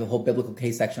website. We have a whole biblical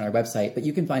case section on our website, but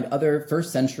you can find other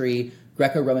first century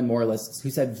Greco-Roman moralists who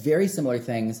said very similar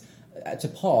things to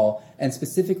Paul and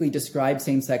specifically described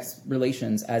same-sex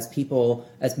relations as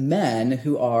men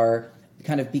who are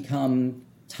kind of become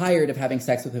tired of having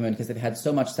sex with women because they've had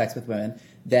so much sex with women,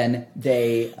 then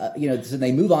they, so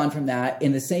they move on from that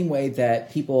in the same way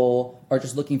that people are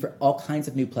just looking for all kinds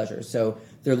of new pleasures. So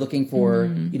they're looking for,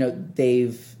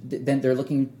 they're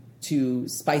looking to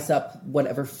spice up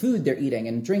whatever food they're eating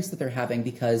and drinks that they're having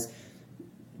because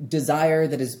desire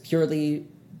that is purely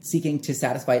seeking to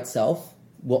satisfy itself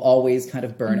will always kind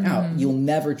of burn out. You'll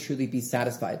never truly be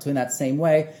satisfied. So in that same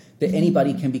way that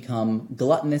anybody can become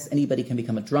gluttonous, anybody can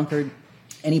become a drunkard,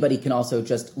 anybody can also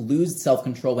just lose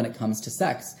self-control when it comes to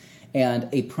sex. And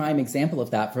a prime example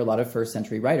of that for a lot of first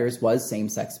century writers was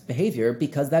same-sex behavior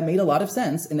because that made a lot of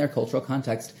sense in their cultural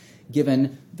context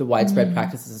given the widespread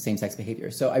practices of same-sex behavior.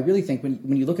 So I really think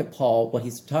when you look at Paul, what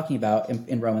he's talking about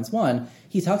in Romans 1,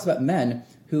 he talks about men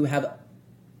who have,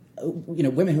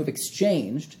 women who have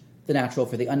exchanged the natural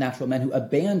for the unnatural, men who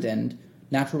abandoned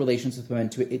natural relations with women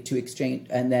to exchange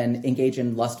and then engage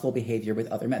in lustful behavior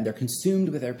with other men. They're consumed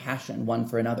with their passion one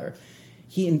for another.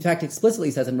 He, in fact, explicitly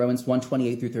says in Romans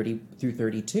 1:28 through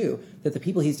 32 that the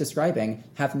people he's describing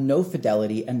have no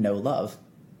fidelity and no love.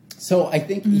 So I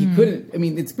think he couldn't,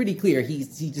 it's pretty clear. He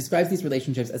describes these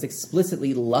relationships as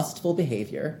explicitly lustful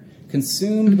behavior,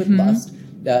 consumed with lust.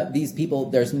 These people,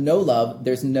 there's no love,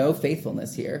 there's no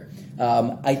faithfulness here.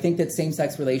 I think that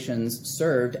same-sex relations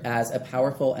served as a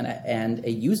powerful and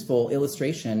a useful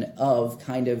illustration of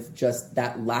kind of just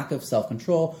that lack of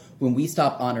self-control. When we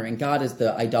stop honoring God as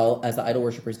the idol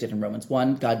worshippers did in Romans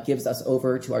 1, God gives us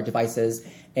over to our devices,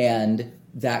 and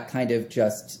that kind of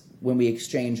just, when we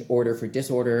exchange order for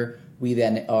disorder, we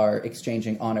then are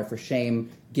exchanging honor for shame,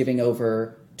 giving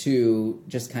over to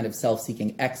just kind of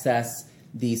self-seeking excess.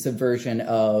 The subversion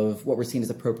of what were seen as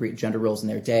appropriate gender roles in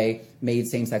their day made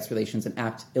same-sex relations an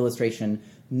apt illustration,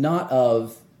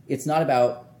 it's not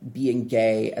about being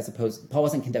gay Paul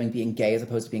wasn't condemning being gay as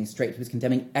opposed to being straight. He was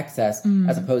condemning excess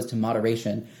as opposed to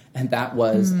moderation. And that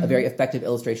was a very effective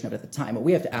illustration of it at the time. What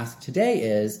we have to ask today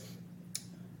is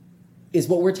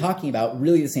what we're talking about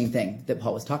really the same thing that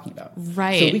Paul was talking about?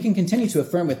 Right. So we can continue to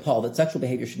affirm with Paul that sexual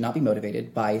behavior should not be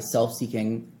motivated by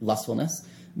self-seeking lustfulness,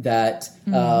 that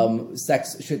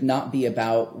sex should not be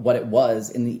about what it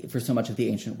was for so much of the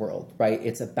ancient world, right?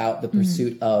 It's about the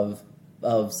pursuit of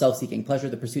self-seeking pleasure,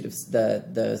 the pursuit of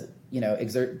the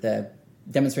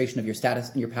demonstration of your status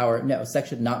and your power. No, sex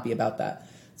should not be about that.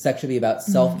 Sex should be about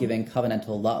self-giving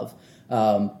covenantal love.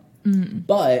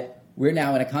 But we're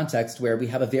now in a context where we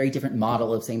have a very different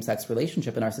model of same-sex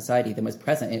relationship in our society than was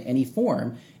present in any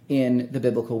form in the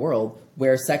biblical world,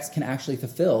 where sex can actually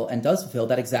fulfill and does fulfill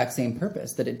that exact same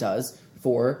purpose that it does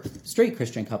for straight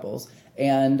Christian couples.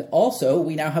 And also,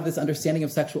 we now have this understanding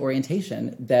of sexual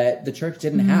orientation that the church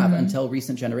didn't have until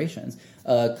recent generations,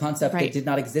 a concept that did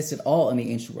not exist at all in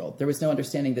the ancient world. There was no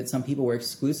understanding that some people were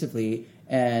exclusively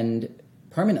and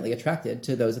permanently attracted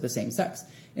to those of the same sex.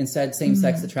 Instead,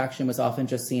 same-sex attraction was often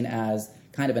just seen as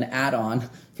kind of an add-on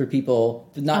for people,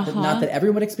 not that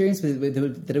everyone would experience, but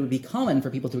that it would be common for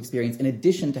people to experience in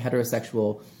addition to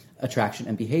heterosexual attraction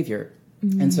and behavior.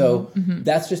 And so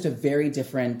that's just a very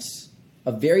different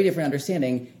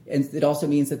understanding. And it also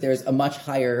means that there's a much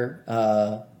greater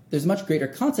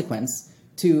consequence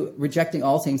to rejecting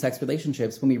all same-sex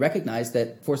relationships when we recognize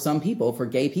that for some people, for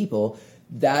gay people,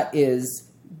 that is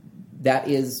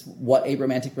what a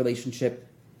romantic relationship,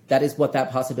 that is what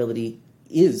that possibility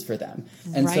is for them.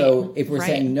 And so if we're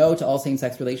saying no to all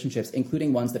same-sex relationships,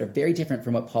 including ones that are very different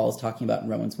from what Paul is talking about in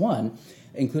Romans 1,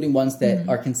 including ones that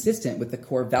are consistent with the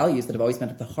core values that have always been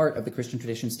at the heart of the Christian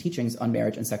tradition's teachings on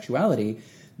marriage and sexuality,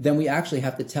 then we actually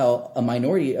have to tell a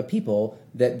minority of people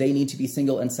that they need to be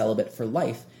single and celibate for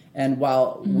life. And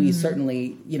while we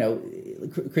certainly,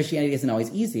 Christianity isn't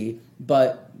always easy,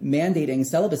 but mandating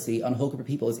celibacy on a whole group of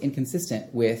people is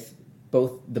inconsistent with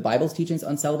both the Bible's teachings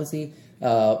on celibacy.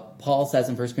 Paul says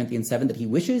in 1 Corinthians 7 that he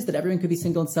wishes that everyone could be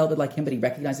single and celibate like him, but he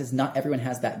recognizes not everyone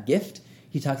has that gift.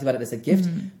 He talks about it as a gift.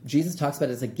 Jesus talks about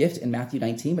it as a gift in Matthew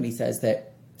 19 when he says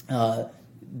that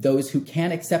those who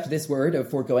can accept this word of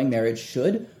foregoing marriage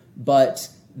should, but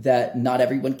that not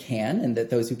everyone can, and that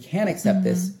those who can accept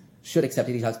this should accept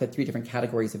it. He talks about 3 different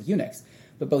categories of eunuchs.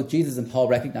 But both Jesus and Paul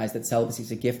recognize that celibacy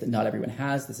is a gift that not everyone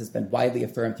has. This has been widely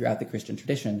affirmed throughout the Christian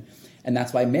tradition. And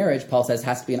that's why marriage, Paul says,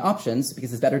 has to be an option,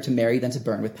 because it's better to marry than to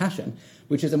burn with passion,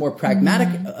 which is a more pragmatic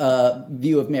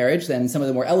view of marriage than some of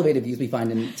the more elevated views we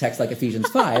find in texts like Ephesians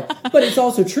 5. But it's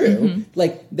also true.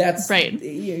 Like, that's,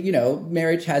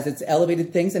 marriage has its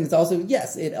elevated things. And it's also,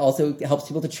 it also helps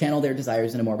people to channel their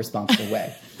desires in a more responsible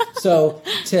way. So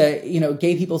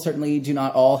gay people certainly do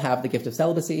not all have the gift of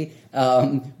celibacy.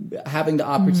 Having the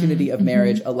opportunity of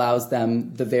marriage allows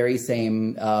them the very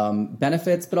same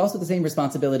benefits, but also the same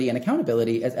responsibility and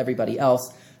accountability as everybody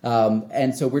else.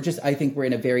 And so I think we're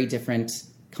in a very different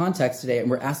context today, and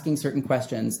we're asking certain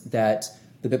questions that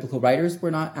the biblical writers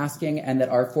were not asking, and that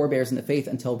our forebears in the faith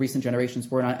until recent generations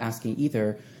were not asking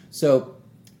either. So,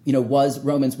 was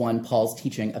Romans 1 Paul's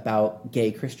teaching about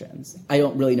gay Christians? I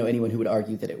don't really know anyone who would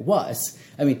argue that it was.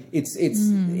 I mean,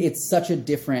 it's such a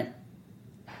different.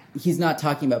 He's not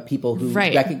talking about people who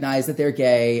recognize that they're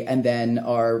gay and then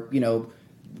are,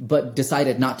 but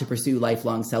decided not to pursue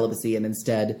lifelong celibacy and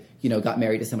instead, got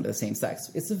married to someone of the same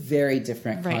sex. It's a very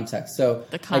different context. So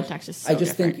the context is so I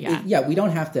just different, think, we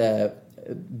don't have to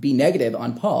be negative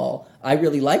on Paul. I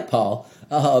really like Paul,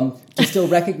 to still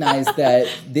recognize that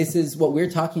this is what we're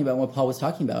talking about and what Paul was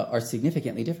talking about are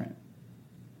significantly different.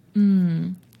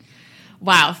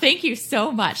 Wow. Thank you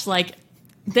so much. Like,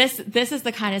 this is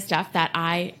the kind of stuff that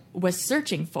I was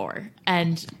searching for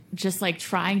and just like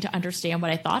trying to understand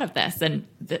what I thought of this. And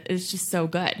it's just so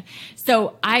good.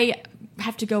 So I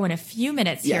have to go in a few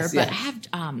minutes here, but I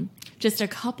have just a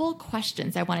couple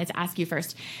questions I wanted to ask you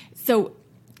first. So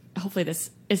hopefully this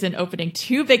isn't opening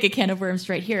too big a can of worms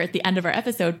right here at the end of our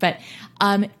episode, but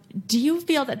do you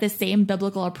feel that the same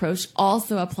biblical approach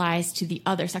also applies to the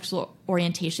other sexual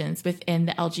orientations within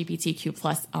the LGBTQ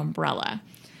plus umbrella?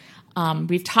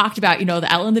 We've talked about,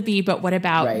 the L and the B, but what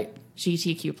about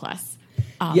GTQ plus?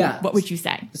 What would you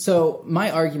say? So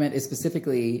my argument is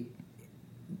specifically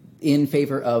in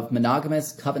favor of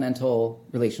monogamous covenantal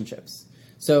relationships.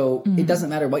 So it doesn't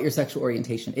matter what your sexual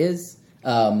orientation is.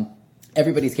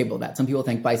 Everybody's capable of that. Some people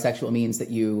think bisexual means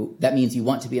that means you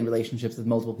want to be in relationships with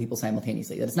multiple people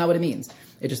simultaneously. That's not what it means.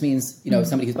 It just means,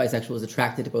 somebody who's bisexual is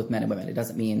attracted to both men and women. It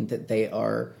doesn't mean that they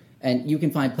are. And you can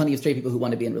find plenty of straight people who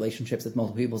want to be in relationships with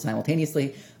multiple people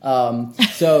simultaneously. So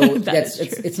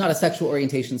it's not a sexual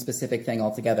orientation specific thing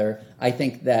altogether. I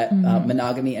think that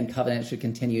monogamy and covenant should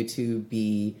continue to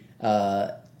be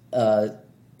an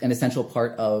essential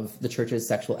part of the church's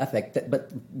sexual ethic.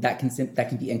 But that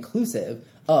can be inclusive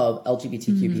of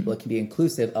LGBTQ people. It can be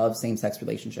inclusive of same-sex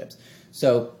relationships.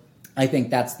 So I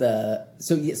think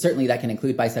certainly that can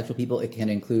include bisexual people. It can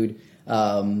include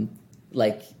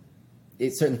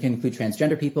it certainly can include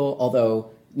transgender people, although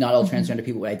not all transgender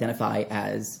people would identify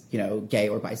as, gay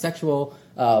or bisexual.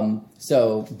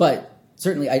 But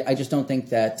certainly I just don't think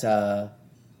that,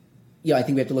 I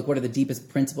think we have to look what are the deepest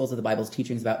principles of the Bible's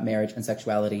teachings about marriage and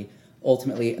sexuality.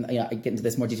 Ultimately, and I get into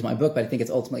this more detail in my book, but I think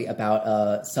it's ultimately about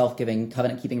a self-giving,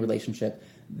 covenant-keeping relationship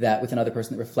that with another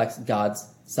person that reflects God's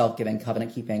self-giving,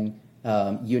 covenant-keeping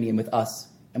union with us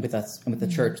and with the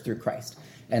church through Christ.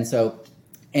 And so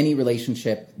any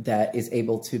relationship that is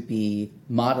able to be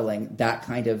modeling that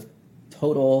kind of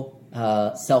total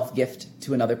self-gift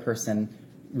to another person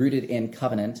rooted in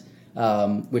covenant,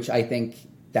 which I think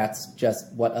that's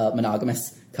just what a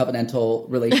monogamous covenantal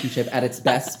relationship at its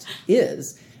best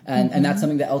is. And that's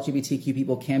something that LGBTQ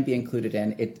people can be included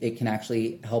in. It can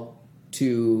actually help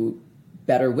to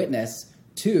better witness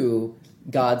to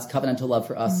God's covenantal love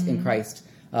for us in Christ,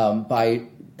 by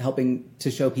helping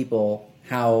to show people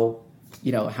how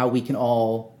we can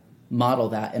all model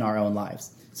that in our own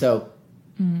lives. So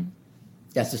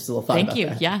that's just a little thought. Thank you.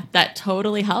 That. Yeah, that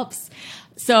totally helps.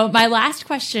 So my last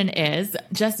question is,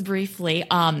 just briefly,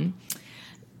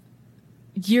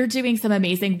 you're doing some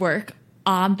amazing work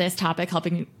on this topic,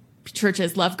 helping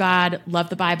churches love God, love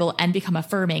the Bible, and become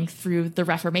affirming through the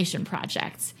Reformation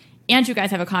Project. And you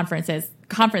guys have a conference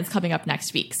coming up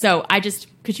next week. So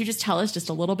could you just tell us just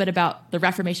a little bit about the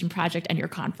Reformation Project and your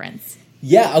conference?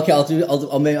 Yeah, okay,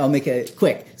 I'll make it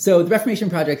quick. So the Reformation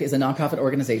Project is a nonprofit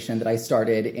organization that I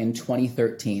started in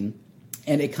 2013.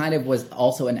 And it kind of was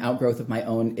also an outgrowth of my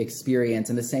own experience,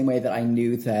 in the same way that I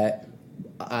knew that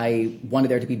I wanted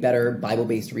there to be better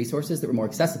Bible-based resources that were more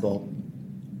accessible.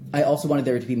 I also wanted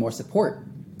there to be more support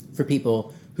for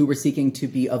people who were seeking to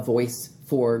be a voice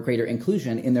for greater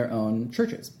inclusion in their own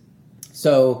churches.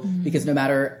 So, because no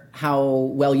matter how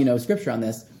well you know Scripture on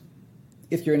this,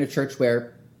 if you're in a church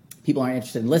where people aren't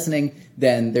interested in listening,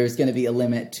 then there's going to be a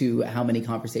limit to how many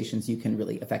conversations you can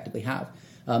really effectively have.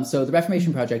 So the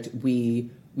Reformation Project, we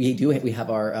have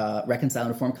our Reconcile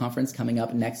and Reform Conference coming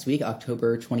up next week,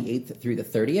 October 28th through the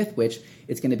 30th, which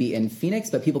it's going to be in Phoenix,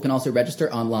 but people can also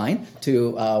register online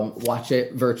to watch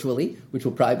it virtually, which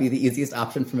will probably be the easiest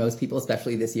option for most people,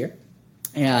 especially this year.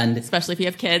 And especially if you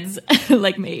have kids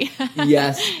like me.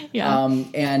 Yes. Yeah.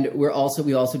 And we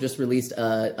also just released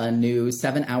a new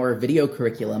 7-hour video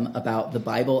curriculum about the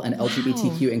Bible and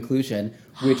LGBTQ inclusion,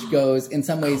 which goes in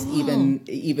some ways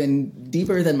even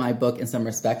deeper than my book in some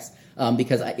respects,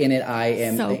 because in it I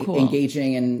am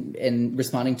engaging and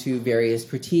responding to various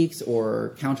critiques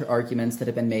or counter arguments that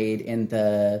have been made in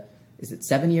the, is it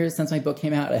 7 years since my book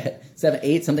came out? 7,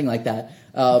 8, something like that.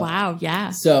 Wow,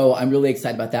 yeah. So I'm really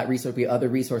excited about that resource. We have other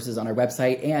resources on our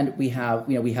website, and we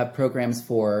have programs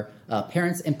for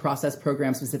parents in process,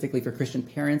 programs specifically for Christian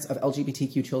parents of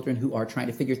LGBTQ children who are trying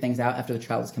to figure things out after the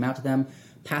child has come out to them.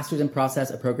 Pastors in process,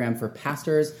 a program for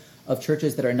pastors of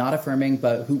churches that are not affirming,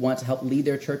 but who want to help lead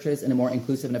their churches in a more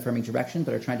inclusive and affirming direction,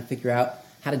 but are trying to figure out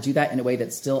how to do that in a way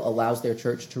that still allows their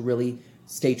church to really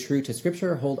stay true to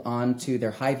Scripture, hold on to their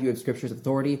high view of Scripture's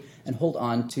authority, and hold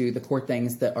on to the core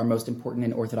things that are most important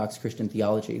in Orthodox Christian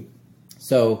theology.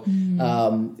 So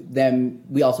then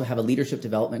we also have a leadership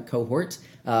development cohort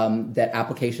that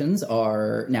applications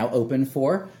are now open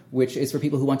for, which is for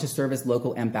people who want to serve as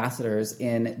local ambassadors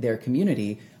in their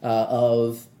community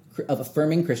of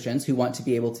affirming Christians who want to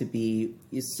be able to be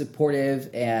supportive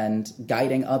and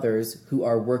guiding others who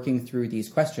are working through these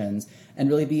questions, and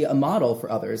really be a model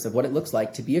for others of what it looks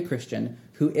like to be a Christian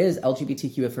who is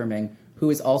LGBTQ affirming, who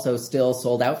is also still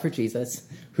sold out for Jesus,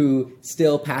 who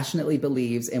still passionately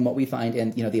believes in what we find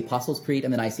in the Apostles' Creed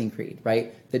and the Nicene Creed,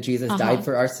 right? That Jesus died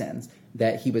for our sins,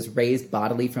 that he was raised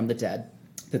bodily from the dead,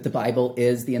 that the Bible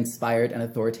is the inspired and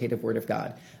authoritative Word of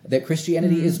God, that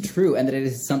Christianity is true, and that it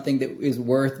is something that is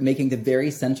worth making the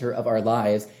very center of our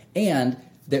lives, and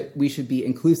that we should be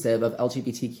inclusive of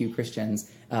LGBTQ Christians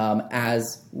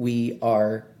as we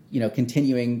are,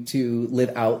 continuing to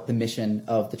live out the mission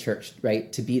of the church,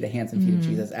 right? To be the hands and feet of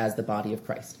Jesus as the body of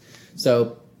Christ.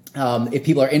 So if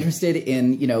people are interested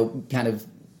in,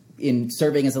 in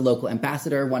serving as a local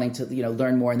ambassador, wanting to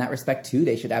learn more in that respect too,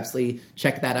 they should absolutely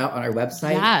check that out on our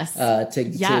website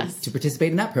to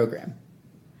participate in that program.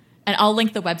 And I'll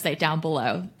link the website down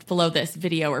below this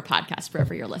video or podcast,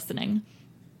 wherever you're listening.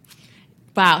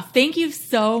 Wow. Thank you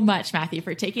so much, Matthew,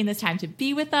 for taking this time to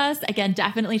be with us. Again,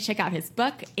 definitely check out his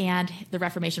book and the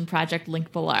Reformation Project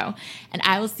link below. And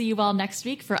I will see you all next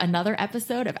week for another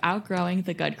episode of Outgrowing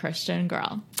the Good Christian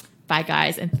Girl. Bye,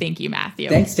 guys. And thank you, Matthew.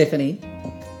 Thanks, Tiffany.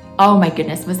 Oh my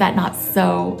goodness, was that not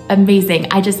so amazing?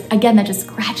 That just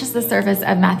scratches the surface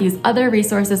of Matthew's other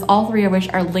resources, all three of which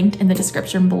are linked in the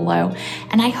description below.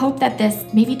 And I hope that this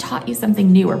maybe taught you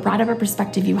something new or brought up a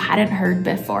perspective you hadn't heard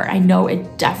before. I know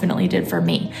it definitely did for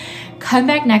me. Come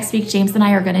back next week. James and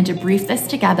I are going to debrief this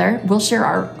together. We'll share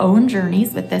our own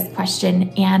journeys with this question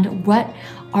and what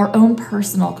our own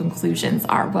personal conclusions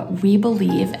are, what we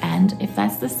believe, and if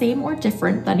that's the same or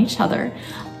different than each other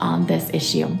on this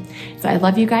issue. So I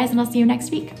love you guys, and I'll see you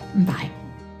next week. Bye.